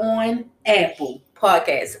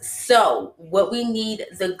 Podcast. So, what we need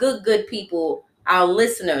the good people our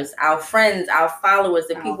listeners, our friends, our followers,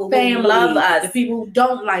 the Our people family, who love us, the people who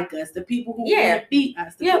don't like us, the people who want to beat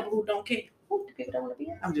us, the people who don't care. Oh, the people that want to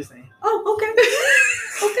be us. I'm just saying. Oh, okay.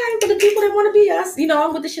 Okay, but the people that want to be us, you know,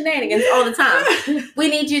 I'm with the shenanigans all the time. We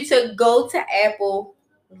need you to go to Apple,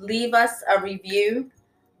 leave us a review,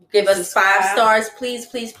 give us 5 stars, please,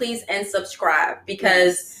 please, please, and subscribe,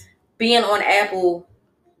 because being on Apple,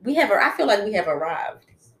 I feel like we have arrived.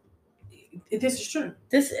 This is true.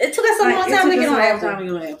 It took us a long time to get on Apple.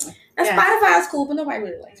 And Spotify is cool, but nobody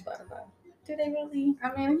really likes Spotify. Do they really?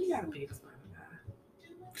 I mean, you gotta pay for Spotify.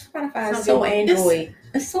 Spotify is so Android.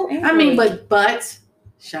 It's so Android. I mean, but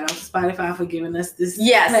shout out to Spotify for giving us this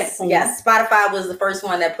platform. Yes. Spotify was the first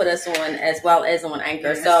one that put us on, as well as on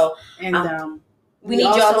Anchor. Yes. So, and we need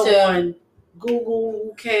y'all to on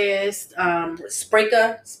Google Cast,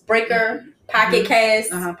 Spreaker, Pocket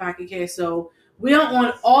Cast. Pocket Cast. So we are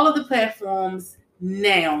on all of the platforms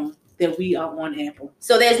now that we are on Apple.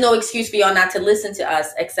 So there's no excuse for y'all not to listen to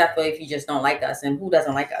us, except for if you just don't like us. And who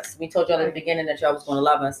doesn't like us? We told y'all at the beginning that y'all was going to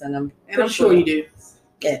love us, and I'm sure you do.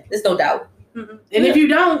 Yeah, there's no doubt. Mm-hmm. And if you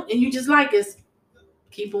don't, and you just like us,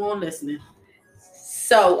 keep on listening.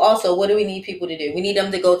 So also, what do we need people to do? We need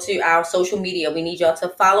them to go to our social media. We need y'all to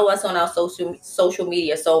follow us on our social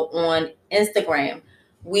media. So on Instagram,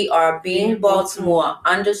 we are Being Baltimore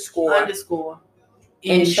 _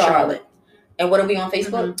 in Charlotte. And what are we on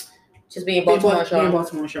Facebook? Mm-hmm. Just Being Baltimore, Charlotte. Being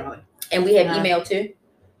Baltimore, Charlotte. And we have email too.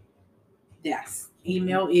 Yes.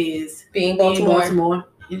 Email is Being Baltimore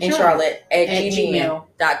in Charlotte at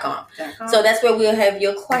gmail.com. So that's where we'll have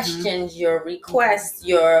your questions, your requests,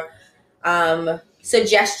 your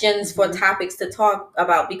suggestions for topics to talk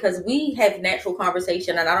about, because we have natural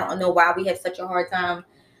conversation, and I don't know why we have such a hard time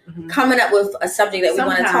coming up with a subject that we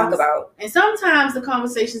want to talk about. And sometimes the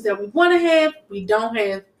conversations that we want to have, we don't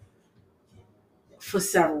have for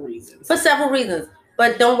several reasons.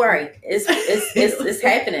 But don't worry, it's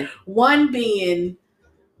happening. One being,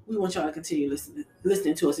 we want y'all to continue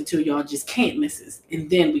listening to us until y'all just can't miss us, and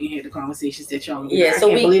then we can hear the conversations that y'all. I can't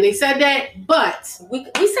believe they said that, but we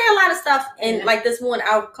say a lot of stuff, and like this morning,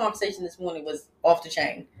 our conversation this morning was off the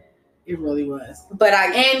chain. It really was. But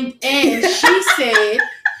and she said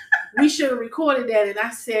we should have recorded that, and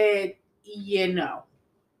I said, no,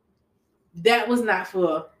 that was not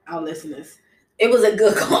for our listeners. It was a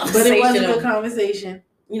good conversation. But it was a good conversation.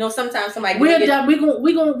 You know, sometimes somebody we're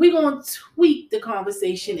gonna tweak the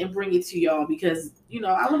conversation and bring it to y'all, because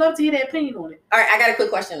I would love to hear their opinion on it. All right, I got a quick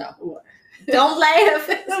question though. What? Don't laugh.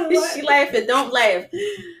 She laughing. Don't laugh.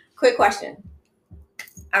 Quick question.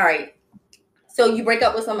 All right. So you break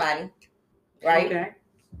up with somebody, right? Okay.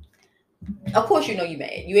 Of course, you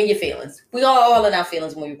mad. You in your feelings. We all in our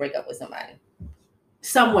feelings when we break up with somebody.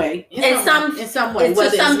 Some way. In some way.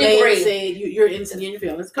 Whether to some degree. Say you're in your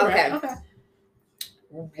feelings. Correct. Okay.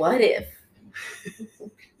 What if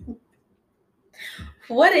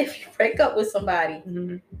you break up with somebody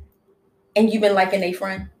and you've been liking a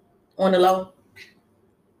friend on the low?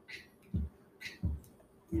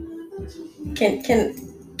 Can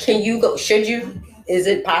you go? Should you? Is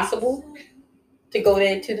it possible to go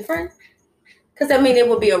there to the friend? Because it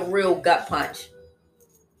would be a real gut punch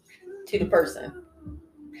to the person.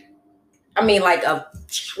 Like a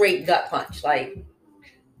straight gut punch. Like,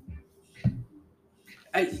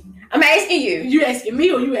 I'm asking you. You asking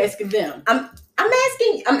me or you asking them? I'm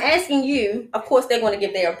asking you. Of course, they're going to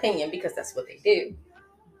give their opinion because that's what they do.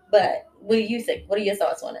 But what do you think? What are your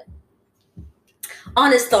thoughts on it?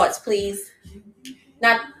 Honest thoughts, please.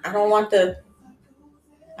 I don't want the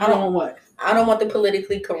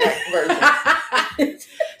politically correct version.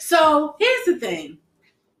 So here's the thing.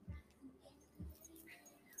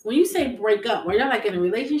 When you say break up, were y'all like in a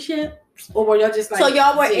relationship, or were y'all just like? So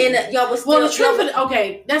y'all were y'all was still. Well, the truth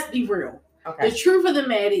okay, let's be real. Okay. The truth of the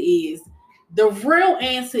matter is, the real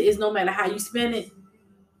answer is no matter how you spin it,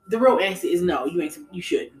 the real answer is no. You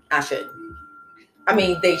shouldn't. I shouldn't.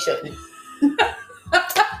 They shouldn't.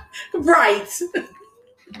 Right.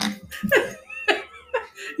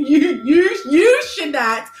 you should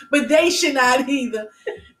not, but they should not either.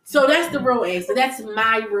 So that's the real answer. That's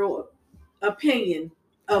my real opinion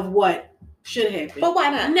of what should happen. But why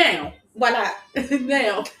not? Now. Why not?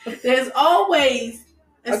 Now, there's always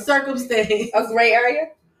a circumstance. A gray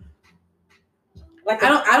area?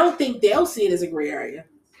 I don't think they'll see it as a gray area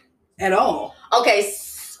at all. Okay.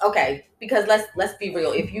 Because let's be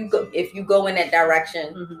real. If you go in that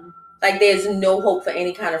direction, there's no hope for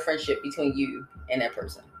any kind of friendship between you and that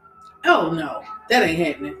person. Oh no, that ain't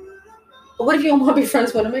happening. But what if you don't want to be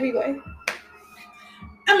friends with them anyway?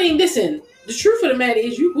 Listen. The truth of the matter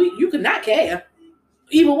is, you could not care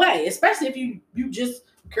either way, especially if you just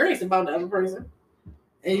curious about the other person,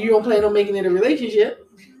 and you don't plan on making it a relationship.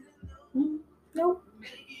 Nope.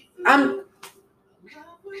 Are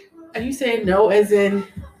you saying no as in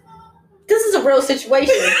This is a real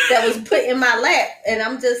situation that was put in my lap, and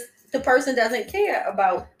I'm just, the person doesn't care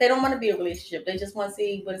about, they don't want to be in a relationship. They just want to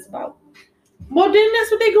see what it's about. well, then that's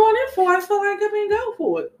what they're going in for. I feel like go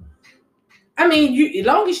for it. I mean, as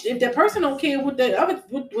long as if that person don't care what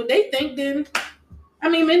what they think, then I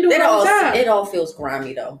mean, men do it all the time. It all feels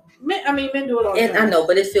grimy though. Men do it all the time. I know,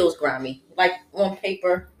 but it feels grimy. Like on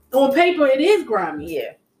paper. On paper, it is grimy.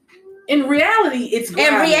 Yeah. In reality, it's grimy.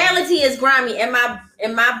 In reality, it's grimy. In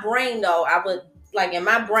my brain, though, I would like in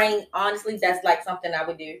my brain. Honestly, that's like something I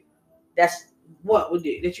would do. That's what would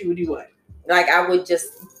do that. You would do what? Like I would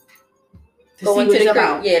just go into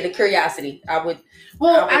the curiosity. I would.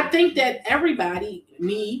 Well, I think that everybody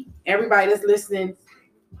that's listening,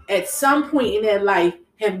 at some point in their life,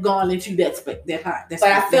 have gone into that part. But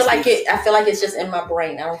I feel like it's just in my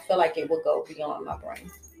brain. I don't feel like it would go beyond my brain.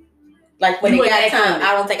 Like when it got time,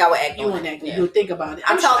 I don't think I would act. You wouldn't act. You would think about it.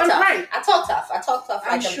 I talk tough.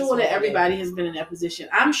 I'm sure that everybody has been in that position.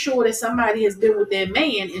 I'm sure that somebody has been with their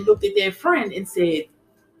man and looked at their friend and said,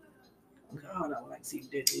 "God, I would like to see you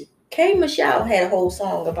did it." K. Michelle had a whole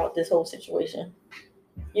song about this whole situation.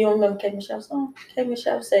 You don't remember K. Michelle's song? K.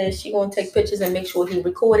 Michelle says she gonna take pictures and make sure he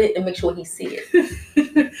record it and make sure he see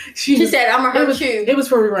it. she said, "I'm gonna hurt you." It was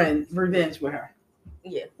for revenge with her.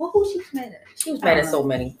 Yeah. Well, who she was mad at? She was mad at so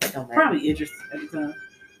many. Probably Idris at the time.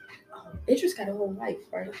 Idris got a whole life,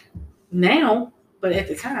 right? Now, but at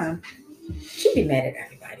the time, she'd be mad at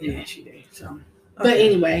everybody. Yeah, she did. So, okay. But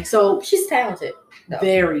anyway, so she's talented. No.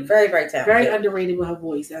 Very, very, very talented. Very underrated with her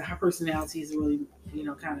voice. Her personality is really,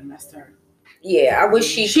 kind of messed her. Yeah, I wish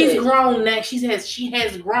she's grown now. She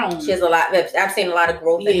has grown. She has a lot. I've seen a lot of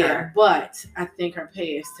growth in her. But I think her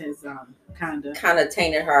past has kind of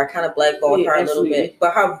tainted her, kind of blackballed her a little bit.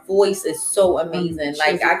 But her voice is so amazing.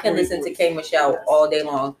 Like I can listen to K. Michelle all day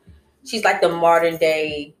long. She's like the modern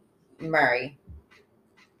day Murray.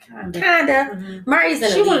 Kinda. Mm-hmm. Murray's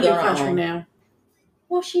in the league on country now.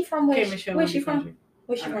 Well, she from where? Where's she from?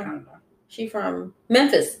 Where's she from? She from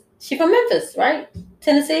Memphis. She from Memphis, right?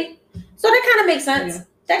 Tennessee. So that kind of makes sense. Yeah.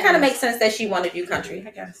 That kind of makes sense that she wanted to do country,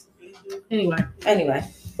 I guess. Anyway.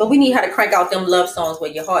 But we need her to crank out them love songs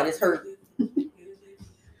where your heart is hurt.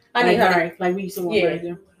 I need her. Like we used to want Murray to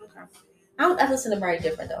do. Okay. I listen to Murray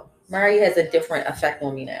different though. Murray has a different effect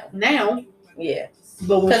on me now. Now? Yeah.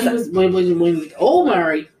 But when old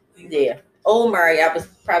Murray. Yeah. Old Murray, I was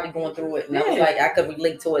probably going through it and I was like, I could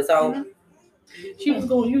relate to it. So he was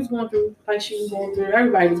going through, like she was going through,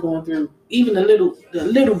 everybody was going through, even a little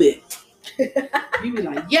bit. You be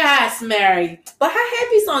like, yes, Mary. But her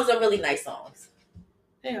happy songs are really nice songs.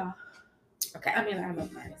 They are. Okay. I mean, I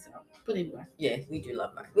love Mary, so. But anyway. Yeah, we do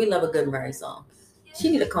love Mary. We love a good Mary song. She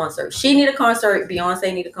need a concert. Beyonce need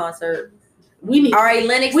a concert. Ari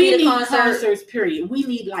Lennox need a concert. Concerts, period. We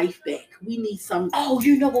need life back. We need some. Oh,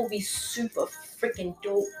 you know what would be super freaking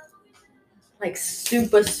dope? Like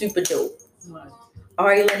super, super dope. What?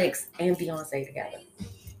 Ari Lennox and Beyonce together.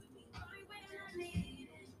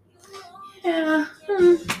 Yeah.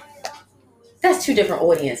 That's two different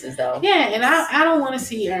audiences, though. Yeah, and I don't want to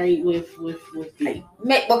see Ari with B.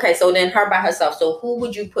 Okay, so then her by herself. So who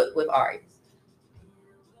would you put with Ari?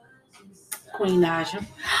 Queen Naija.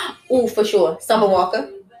 Oh, for sure. Summer Walker.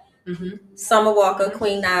 Mm-hmm. Summer Walker,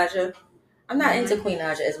 Queen Naija. I'm not into Queen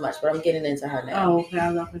Naija as much, but I'm getting into her now. Oh, okay.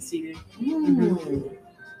 I'm not gonna see that. Mm-hmm.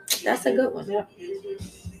 That's a good one. Yep.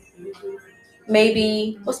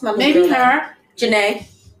 Maybe what's my maybe her? Janae.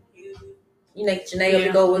 You think Janae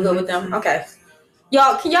will go good with them? Okay.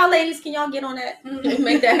 Ladies, can y'all get on that?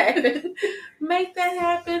 Make that happen. Make that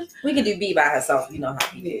happen. We could do B by herself. You know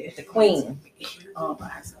how. Yeah. The queen. Oh, by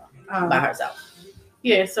herself. By herself.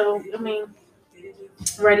 Yeah. So I mean,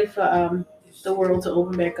 ready for the world to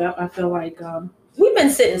open back up. I feel like we've been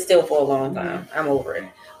sitting still for a long time. I'm over it.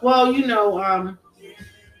 Well,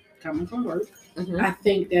 coming from work, I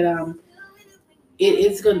think that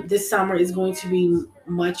this summer is going to be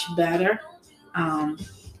much better.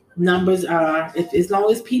 Numbers are, as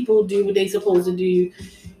long as people do what they're supposed to do,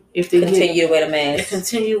 if they continue to wear the mask,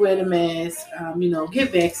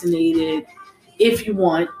 get vaccinated if you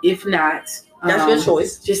want. If not, that's your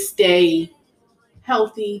choice. Just stay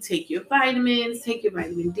healthy. Take your vitamins. Take your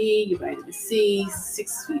vitamin D, your vitamin C.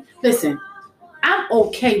 6 feet. Listen, I'm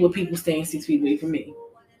okay with people staying 6 feet away from me.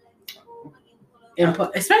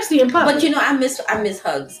 especially in public. But I miss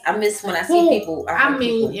hugs. I miss when I see people. I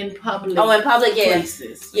mean, in public. Oh, in public, yeah.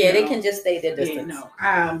 Places. Yeah, they can just stay their distance.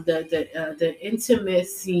 The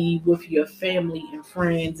intimacy with your family and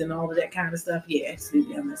friends and all of that kind of stuff. Yeah,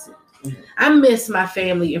 absolutely, I miss it. Mm-hmm. I miss my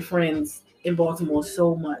family and friends in Baltimore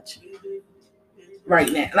so much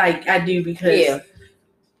right now. Like I do because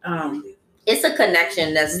it's a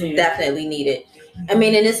connection that's definitely needed. I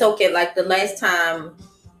mean, and it's okay. Like the last time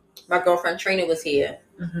my girlfriend Trina was here,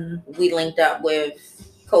 we linked up with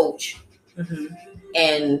Coach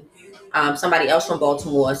and somebody else from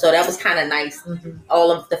Baltimore. So that was kind of nice.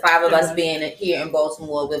 All of the 5 of us being here in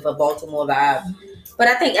Baltimore with a Baltimore vibe. But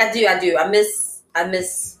I think I do. I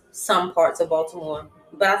miss some parts of Baltimore.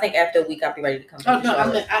 But I think after a week I'll be ready to come. Oh no,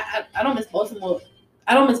 I don't miss Baltimore.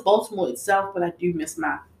 I don't miss Baltimore itself, but I do miss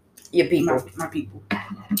your people. My people.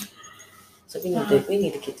 So we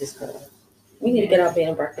need to get this going. We need to get our bed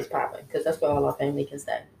and breakfast popping because that's where all our family can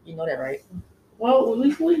stay. You know that, right? Well,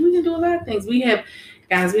 we can do a lot of things. We have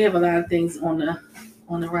a lot of things on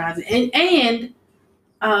the rise, and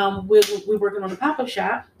we're working on the pop-up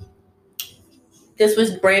shop. This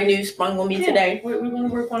was brand new, sprung on me today. We're going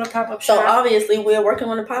to work on a pop-up shop. So obviously we're working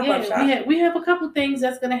on a pop-up shop. We have a couple things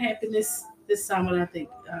that's going to happen this summer. I think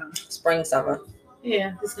spring, summer.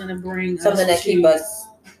 Yeah, it's going to bring something that keep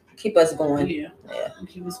us going. Yeah,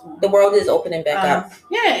 keep us going. The world is opening back up.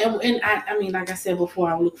 Yeah, and I mean, like I said before,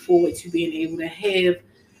 I look forward to being able to have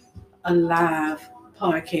a live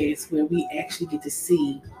podcast where we actually get to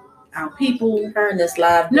see our people. Turn this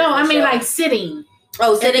live. No, I mean like sitting.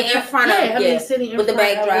 Oh, sitting in front of sitting in with the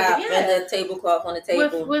front backdrop and the tablecloth on the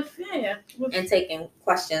table. With and taking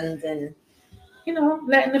questions and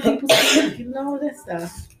letting the people speak and all that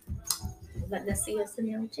stuff. Letting us see us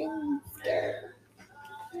in our jeans.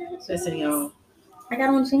 Listen, y'all. I got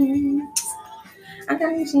on jeans.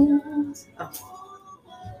 Oh,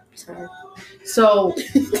 sorry. So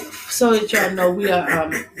that y'all know, we are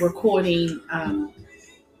recording.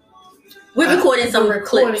 We're recording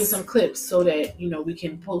some clips so that we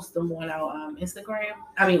can post them on our Instagram.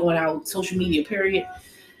 I mean, on our social media. Period.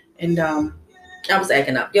 And I was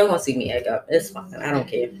acting up. Y'all gonna see me act up. It's fine. I don't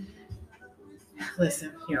care.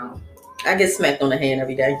 Listen, y'all. I get smacked on the hand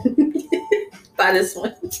every day by this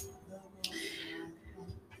one.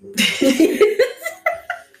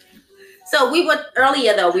 So we were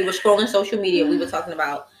scrolling social media. We were talking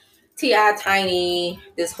about T.I. Tiny,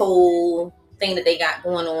 this whole thing that they got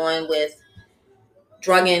going on with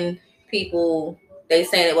drugging people. They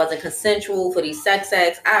saying it wasn't consensual for these sex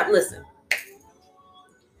acts. Listen,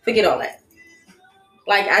 forget all that.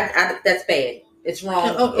 Like I that's bad. It's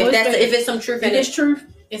wrong. If it's some truth in it, it's truth.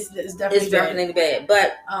 It's definitely bad.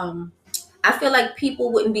 But I feel like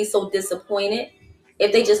people wouldn't be so disappointed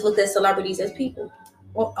if they just looked at celebrities as people.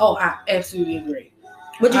 Well, I absolutely agree.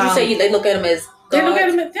 What did you say? They look at them as gods? They look at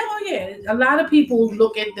them as, a lot of people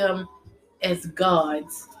look at them as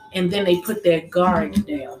gods, and then they put their guard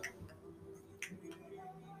down.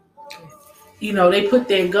 They put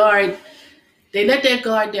their guard. They let their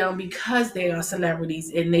guard down because they are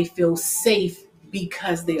celebrities, and they feel safe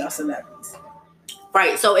because they are celebrities.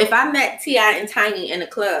 Right. So if I met T.I. and Tiny in a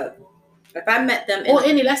club, if I met them,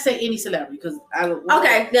 let's say any celebrity, because I don't.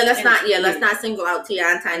 Okay, let's not single out T.I.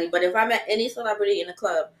 and Tiny. But if I met any celebrity in a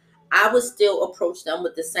club, I would still approach them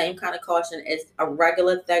with the same kind of caution as a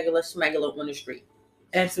regular schmegular on the street.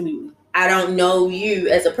 Absolutely. I don't know you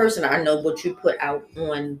as a person. I know what you put out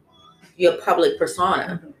on your public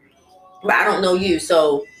persona, but I don't know you,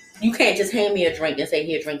 so you can't just hand me a drink and say,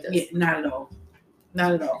 "Here, drink this." Yeah, not at all.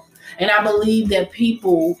 Not at all. And I believe that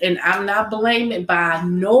people, and I'm not blaming, by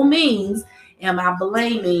no means am I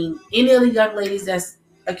blaming any of the young ladies that's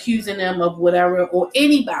accusing them of whatever, or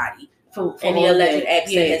anybody for any alleged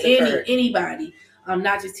accident. Anybody,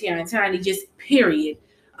 not just T.I. and Tiny, just period.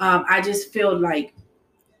 I just feel like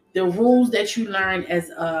the rules that you learn as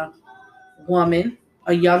a woman,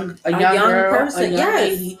 a young girl, person, a young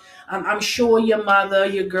lady. I'm sure your mother,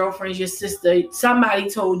 your girlfriends, your sister, somebody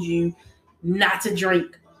told you not to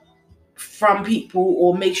drink from people,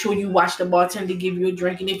 or make sure you watch the bartender give you a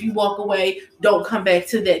drink, and if you walk away, don't come back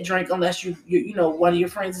to that drink unless you one of your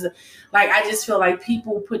friends is like. I just feel like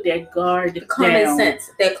people put their guard down.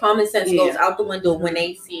 Their common sense goes out the window when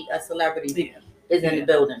they see a celebrity is in the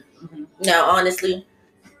building. Now, honestly,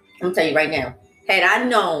 I'm gonna tell you right now, had I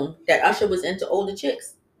known that Usher was into older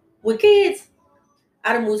chicks with kids,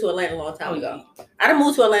 I'd have moved to Atlanta a long time ago.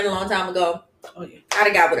 Oh yeah, I'd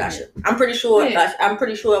have got with Usher. I'm pretty sure.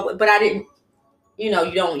 But I didn't.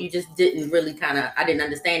 You just didn't really I didn't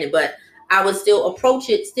understand it, but I would still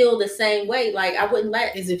approach it still the same way. Like I wouldn't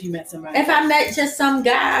let. As if you met somebody. If I met just some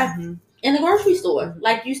guy in the grocery store.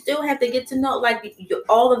 Like, you still have to get to know, like,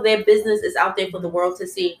 all of their business is out there for the world to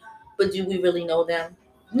see, but do we really know them?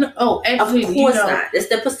 No, oh, absolutely. Of course not. It's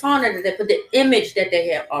the persona that they put, the image that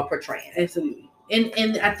they are portraying. Absolutely.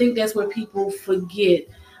 And I think that's what people forget.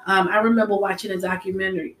 I remember watching a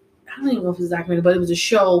documentary. I don't even know if it was a documentary, but it was a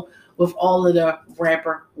show with all of the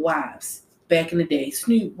rapper wives back in the day.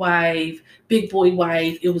 Snoop wife, Big Boy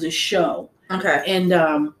wife. It was a show. Okay. And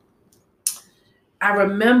I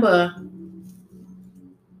remember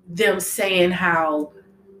them saying how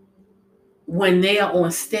when they are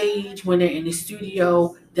on stage, when they're in the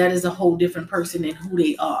studio, that is a whole different person than who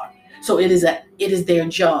they are. So it is their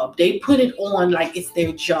job. They put it on like it's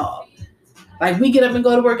their job. Like, we get up and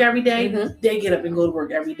go to work every day, they get up and go to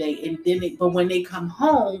work every day. And then but when they come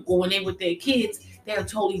home or when they're with their kids, they're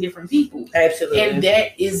totally different people. Absolutely. And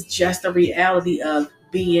that is just a reality of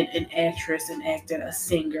being an actress, an actor, a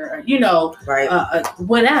singer, right.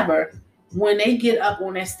 Whatever. When they get up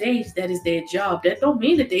on that stage, that is their job. That don't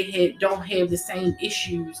mean that they don't have the same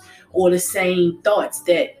issues or the same thoughts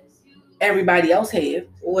that everybody else have.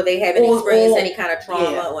 Or they haven't experienced any kind of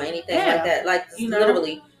trauma or anything like that. Like,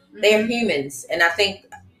 literally, they're humans. And I think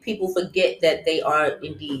people forget that they are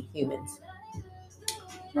indeed humans.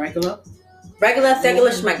 Regular,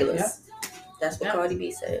 schmegulars. Yep. That's what Yep. Cardi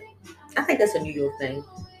B said. I think that's a New York thing,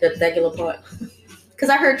 the regular part. Because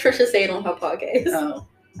I heard Trisha say it on her podcast. Oh.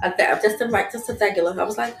 Just a regular. I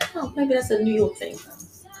was like, oh, maybe that's a New York thing.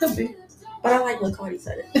 Could be. But I like when Cardi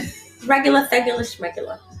said it. Regular,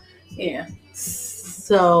 schmegular. Yeah.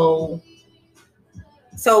 So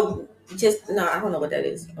just, no, I don't know what that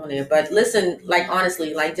is on there. But listen, like,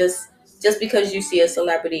 honestly, like, just because you see a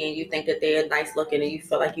celebrity and you think that they're nice looking and you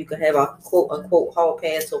feel like you could have a quote unquote hall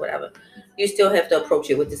pass or whatever, you still have to approach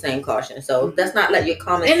it with the same caution. So let's not let your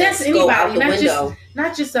common sense go out the window.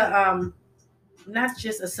 Not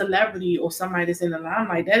just a celebrity or somebody that's in the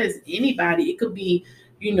limelight. That is anybody. It could be,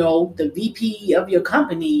 the VP of your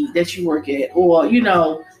company that you work at, or,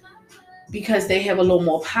 because they have a little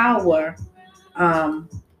more power. That's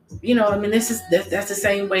the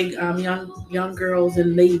same way young girls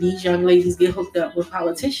and young ladies get hooked up with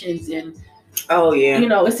politicians, and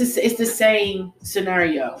it's the same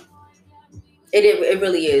scenario. It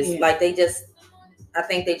really is. Like, I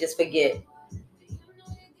think they just forget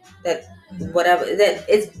that whatever that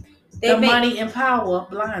it's money and power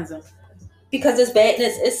blinds them. Because it's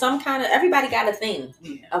badness. It's some kind of, everybody got a thing,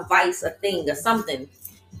 a vice, a thing, or something.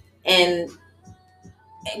 And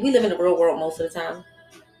we live in the real world most of the time.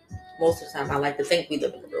 Most of the time, I like to think we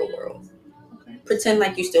live in the real world. Okay. Pretend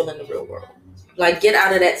like you're still in the real world. Like, get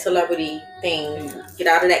out of that celebrity thing. Get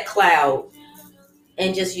out of that cloud.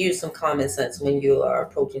 And just use some common sense when you are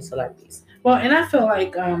approaching celebrities. Well, and I feel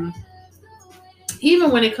like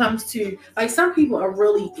even when it comes to, like, some people are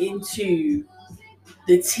really into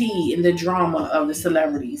the tea and the drama of the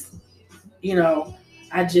celebrities.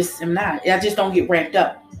 I just am not. I just don't get wrapped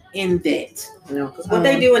up in that. Because what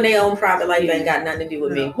they do in their own private life ain't got nothing to do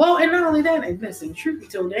with me. Well, and not only that, listen, truth be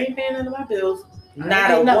told, they ain't paying none of my bills. Not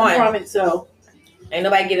a one from it, so ain't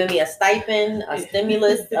nobody giving me a stipend, a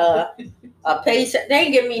stimulus, a paycheck. They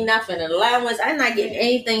ain't giving me nothing. An allowance. I'm not getting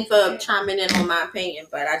anything for chiming in on my opinion.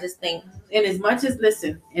 But I just think, and as much as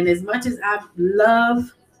I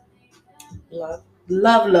love,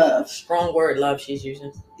 strong word, love she's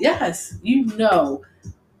using. Yes,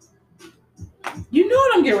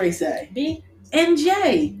 what I'm getting ready to say. B and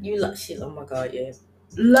J. You love shit. Oh my God, yeah.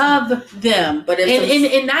 Love them, but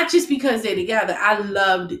and not just because they're together. I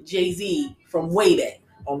loved Jay-Z from way back.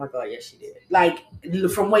 Oh my God, yes, she did. Like,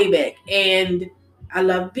 from way back, and I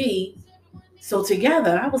love B. So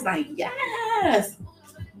together, I was like, yes.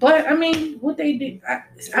 But I mean, what they did, I'm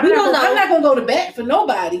not gonna go to bat for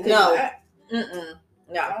nobody. No, I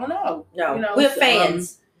don't know. No, we're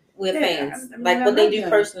fans. We're fans. What they do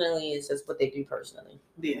personally is just what they do personally.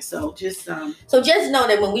 Yeah. So just know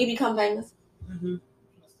that when we become famous,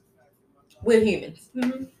 we're humans.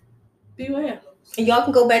 Mm-hmm. Beware. And y'all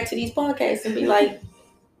can go back to these podcasts and be like,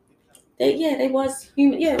 they was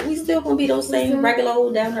human. Yeah, we still gonna be those same regular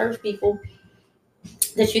old down to earth people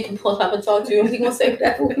that you can pull up and talk to, and we gonna say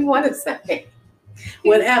whatever we want to say.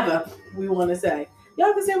 Whatever we want to say.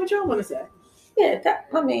 Y'all can say what y'all want to say. Yeah,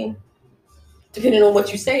 depending on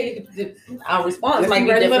what you say, our response might be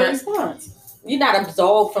different. You're not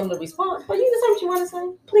absolved from the response, but you can say what you want to say.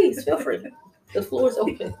 Please feel free. The floor is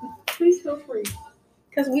open. Please feel free.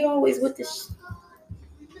 Because we always with the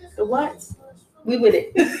the what? We with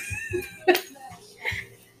it.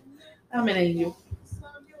 I'm an angel.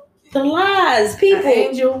 The lies, people. An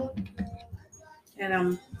angel.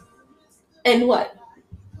 And And what?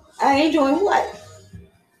 I enjoy what?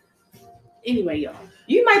 Anyway, y'all.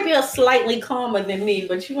 You might be a slightly calmer than me,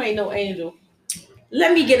 but you ain't no angel.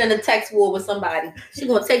 Let me get in a text war with somebody. She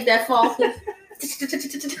gonna take that phone. This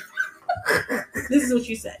is what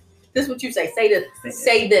you say. This is what you say. Say this.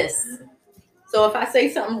 Say this. So if I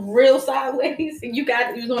say something real sideways and you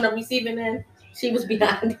was on the receiving end, she was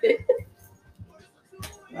behind it.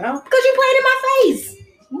 Well, because you played in my face.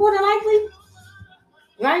 More than likely.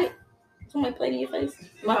 Right? Somebody played in your face.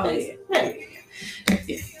 My face. Yeah.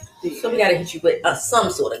 So we gotta hit you with some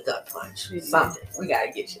sort of gut punch. Something. We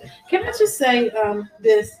gotta get you. Can I just say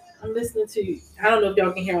this? I'm listening to, I don't know if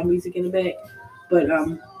y'all can hear our music in the back, but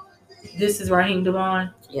this is Raheem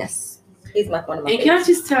DeVaughn. Yes. He's one of my favorites. And can I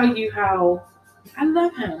just tell you how I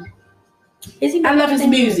love him? I love his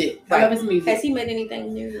music. Right. I love his music. Has he made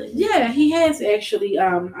anything new? Yeah, he has actually.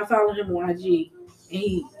 I follow him on IG,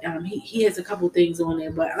 and he has a couple things on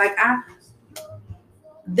there. But like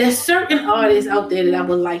there's certain artists out there that I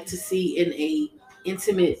would like to see in a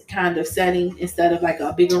intimate kind of setting instead of like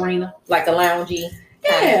a big arena, like a loungy.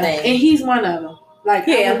 Yeah, and he's one of them. Like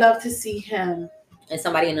I would love to see him and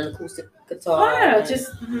somebody in an acoustic guitar. Yeah,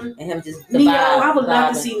 and him just. Neo, I would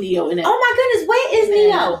love to see Neo in that. Oh my goodness, where is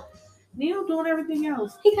Neo? Neo doing everything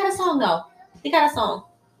else. He got a song though. He got a song.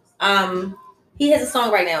 He has a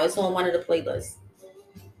song right now. It's on one of the playlists.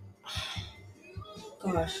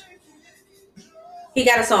 Gosh. He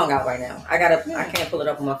got a song out right now. I can't pull it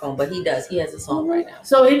up on my phone, but he does. He has a song right now.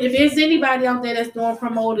 So if there's anybody out there that's doing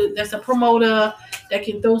that's a promoter that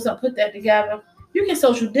can put that together, you can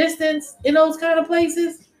social distance in those kind of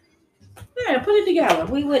places. Yeah, put it together.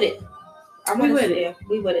 We with it. We with it.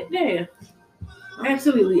 We with it. Yeah.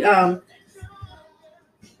 Absolutely. I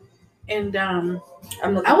would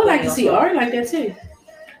like to see Ari like that too.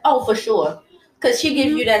 Oh, for sure. Because she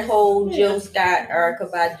gives you that whole Jill Scott,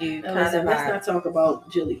 Erykah Badu kind of vibe. Let's not talk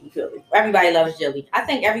about Jilly and Philly. Everybody loves Jilly. I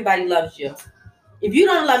think everybody loves Jill. If you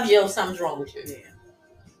don't love Jill, something's wrong with you. Yeah.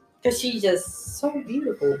 Because she's just so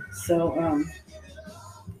beautiful. So,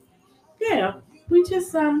 yeah, we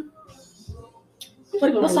just What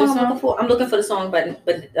song I'm looking for? I'm looking for the song, but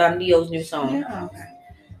Neo's new song. Yeah, okay.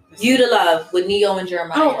 You to Love with Neo and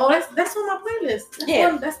Jeremiah. Oh, that's on my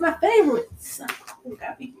playlist. That's my favorite.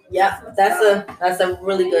 Yeah, that's a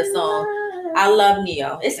really good song. I love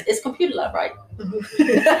Neo. It's Computer Love, right?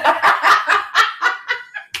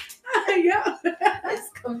 Yeah, it's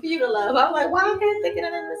Computer Love. I'm like, why I can't think of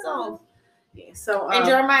the name of the song? Yeah. So and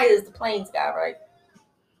Jeremiah is the planes guy, right?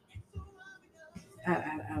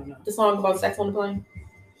 I don't know. The song about sex on the plane?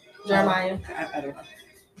 Jeremiah? I don't know.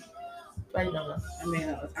 Why you don't know? I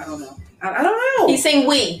mean, I don't know. I don't know. He sing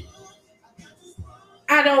We.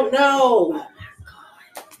 I don't know. Oh my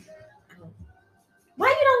God. Why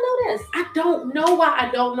you don't know this? I don't know why I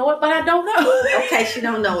don't know it, but I don't know. Okay, she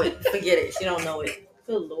don't know it. Forget it. She don't know it.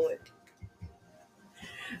 Good Lord.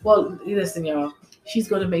 Well, listen, y'all. She's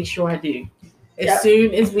going to make sure I do. As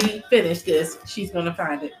soon as we finish this, she's going to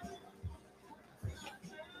find it.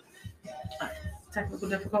 Technical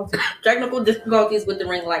difficulties with the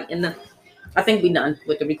ring light, and I think we done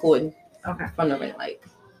with the recording. Okay. From the ring light.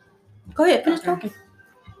 Go ahead, finish talking.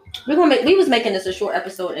 We was making this a short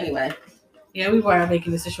episode anyway. Yeah, we were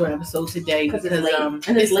making this a short episode today because it's late.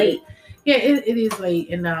 And it's late. Yeah, it is late,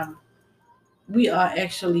 and we are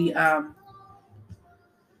actually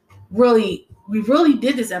we really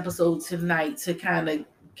did this episode tonight to kind of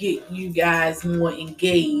get you guys more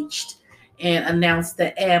engaged and announce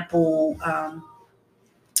the Apple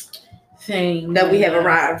thing that we have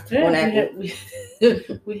arrived on Apple.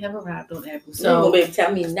 We have arrived on Apple. So you won't be able to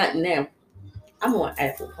tell me nothing now. I'm on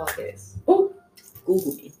Apple Podcasts. Oh,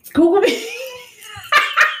 Google me. You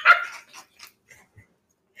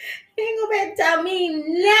ain't gonna be able to tell me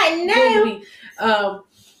nothing now.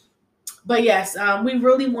 But yes, we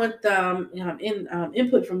really want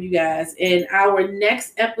input from you guys, and our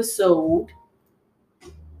next episode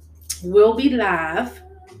will be live.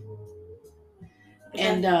 Okay.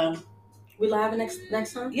 And we live next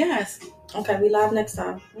time? Yes. Okay, we live next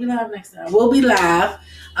time. We'll be live.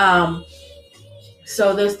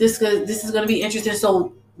 So this is going to be interesting.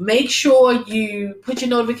 So make sure you put your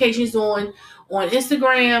notifications on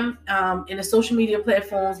Instagram and the social media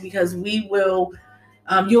platforms, because we will.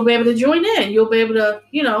 You'll be able to join in. You'll be able to,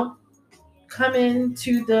 come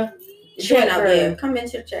into the chat room. Come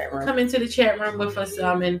into the chat room. Come into the chat room with us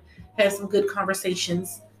and have some good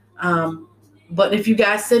conversations. But if you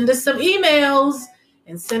guys send us some emails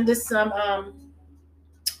and send us some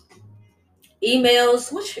emails,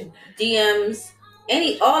 DMs,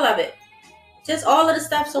 all of it, just all of the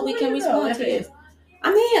stuff, so we can respond to you.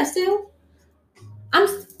 I'm here still. I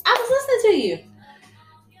was listening to you.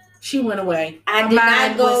 She went away. I Her did mind not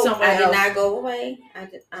went go. somewhere I did else. not go away.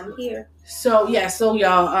 I'm here. So yeah, so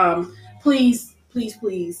y'all, please,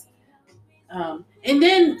 and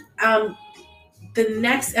then the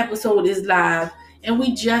next episode is live, and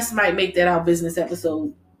we just might make that our business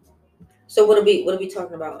episode. So what are we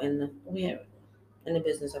talking about in the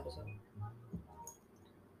business episode?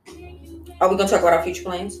 Are we gonna talk about our future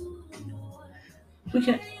plans? We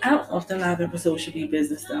can. I don't know if the live episode should be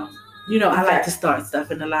business though. You know, I like to start stuff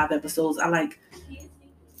in the live episodes. I like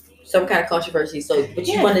some kind of controversy. So, but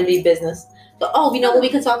you want to be business. So, you know what we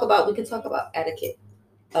can talk about? We can talk about etiquette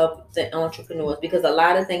of the entrepreneurs, because a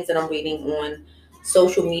lot of things that I'm reading on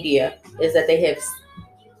social media is that they have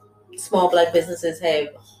small Black businesses have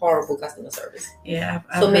horrible customer service. Yeah.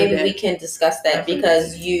 So maybe we can discuss that,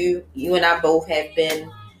 because you and I both have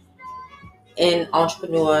been in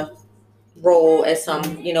entrepreneur role as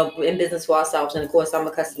some, you know, in business for ourselves, and of course I'm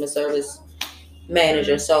a customer service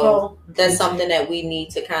manager, so that's something that we need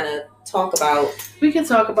to kind of talk about. We can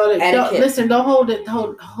talk about it. Don't hold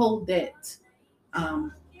that.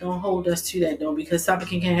 Don't hold us to that though, because something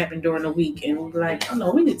can happen during the week, and we'll be like, oh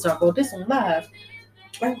no, we need to talk about this on live.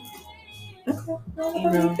 Right. Okay. You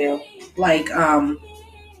know, like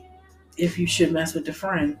if you should mess with the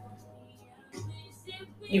friend.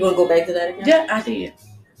 You gonna go back to that again? Yeah, I did.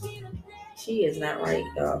 She is not right,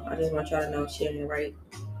 though. I just want y'all to know she ain't right.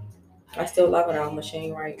 I still love her, though, but she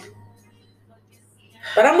ain't right.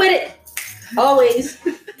 But I'm with it. Always.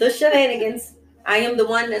 The shenanigans. I am the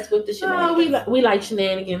one that's with the shenanigans. Oh, we like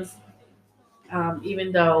shenanigans.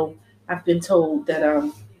 Even though I've been told that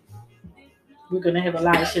we're gonna have a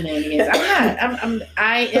lot of shenanigans. I'm not.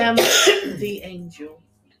 I am the angel.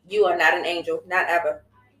 You are not an angel. Not ever.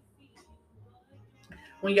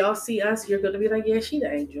 When y'all see us, you're gonna be like, yeah, she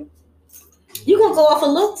the angel. You gonna go off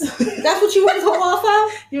of looks? That's what you want to go off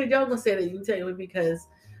of? Y'all gonna say that. You can tell you because,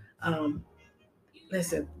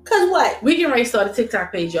 listen. Cause what? We can start a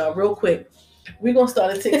TikTok page, y'all, real quick. We're gonna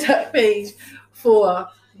start a TikTok page for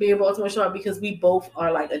Being Baltimore Sharp, because we both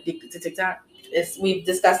are like addicted to TikTok. We've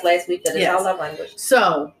discussed last week that it's our love language.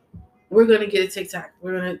 So we're gonna get a TikTok.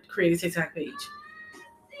 We're gonna create a TikTok page.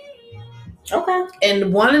 Okay.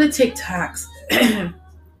 And one of the TikToks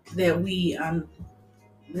that we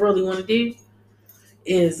really want to do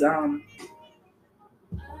is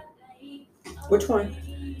which one?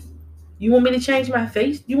 You want me to change my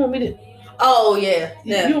face? You want me to? Oh yeah.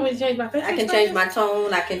 You want me to change my face? I can change my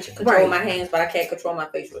tone. I can control my hands, but I can't control my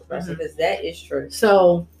facial expression, because that is true.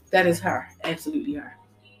 So that is her, absolutely her.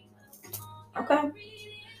 Okay.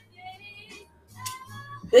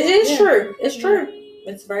 It is true. It's true.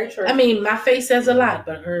 It's very true. I mean, my face says a lot,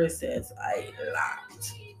 but hers says a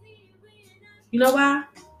lot. You know why?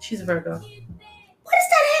 She's a Virgo. What does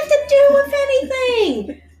that have to do with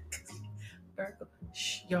anything? Virgo.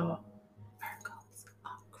 Shh, y'all. Virgos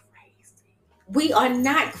are crazy. We are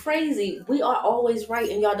not crazy. We are always right,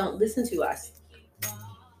 and y'all don't listen to us.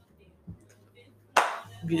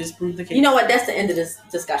 You just proved the case. You know what? That's the end of this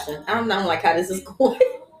discussion. I don't like how this is going.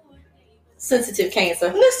 Sensitive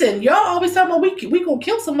cancer. Listen, y'all always talking about we gonna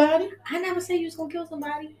kill somebody. I never said you was gonna kill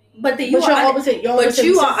somebody. But you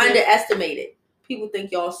are underestimated. People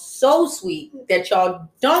think y'all so sweet that y'all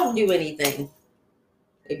don't do anything.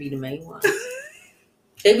 They be the main ones.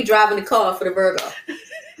 They be driving the car for the Virgo.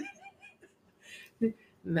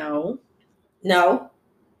 No.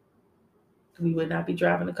 We would not be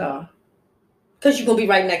driving the car. Because you're going to be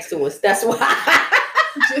right next to us. That's why.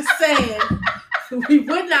 Just saying. We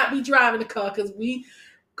would not be driving the car because we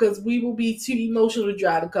will be too emotional to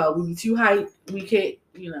drive the car. We'll be too hyped. We can't,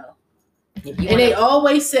 And they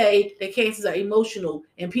always say that cancers are emotional,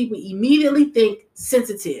 and people immediately think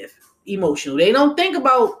sensitive, emotional. They don't think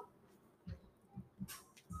about.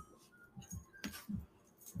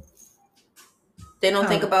 They don't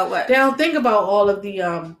think about what? They don't think about all of the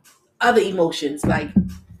other emotions, like.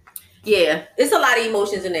 Yeah, it's a lot of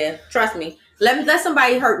emotions in there. Trust me. Let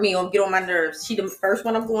somebody hurt me or get on my nerves. She the first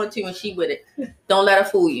one I'm going to, and she with it. Don't let her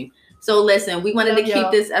fool you. So listen, we wanted to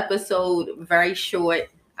keep this episode very short.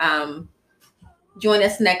 Join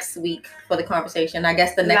us next week for the conversation. I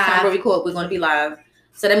guess the next time we record, we're going to be live.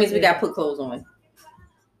 So that means we got to put clothes on.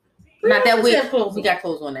 Not that we got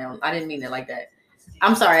clothes on now. I didn't mean it like that.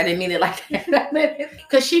 I'm sorry, I didn't mean it like that.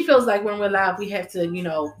 Because she feels like when we're live, we have to,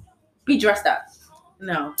 be dressed up.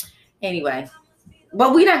 No. Anyway.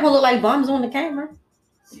 But we not going to look like bums on the camera.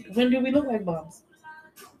 When do we look like bums?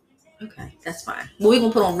 Okay, that's fine. Well, we're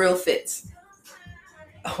going to put on real fits.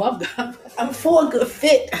 Oh, I'm for a good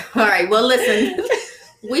fit. All right, well, listen.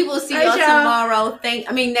 We will see y'all tomorrow.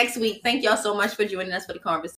 Next week. Thank y'all so much for joining us for the conversation.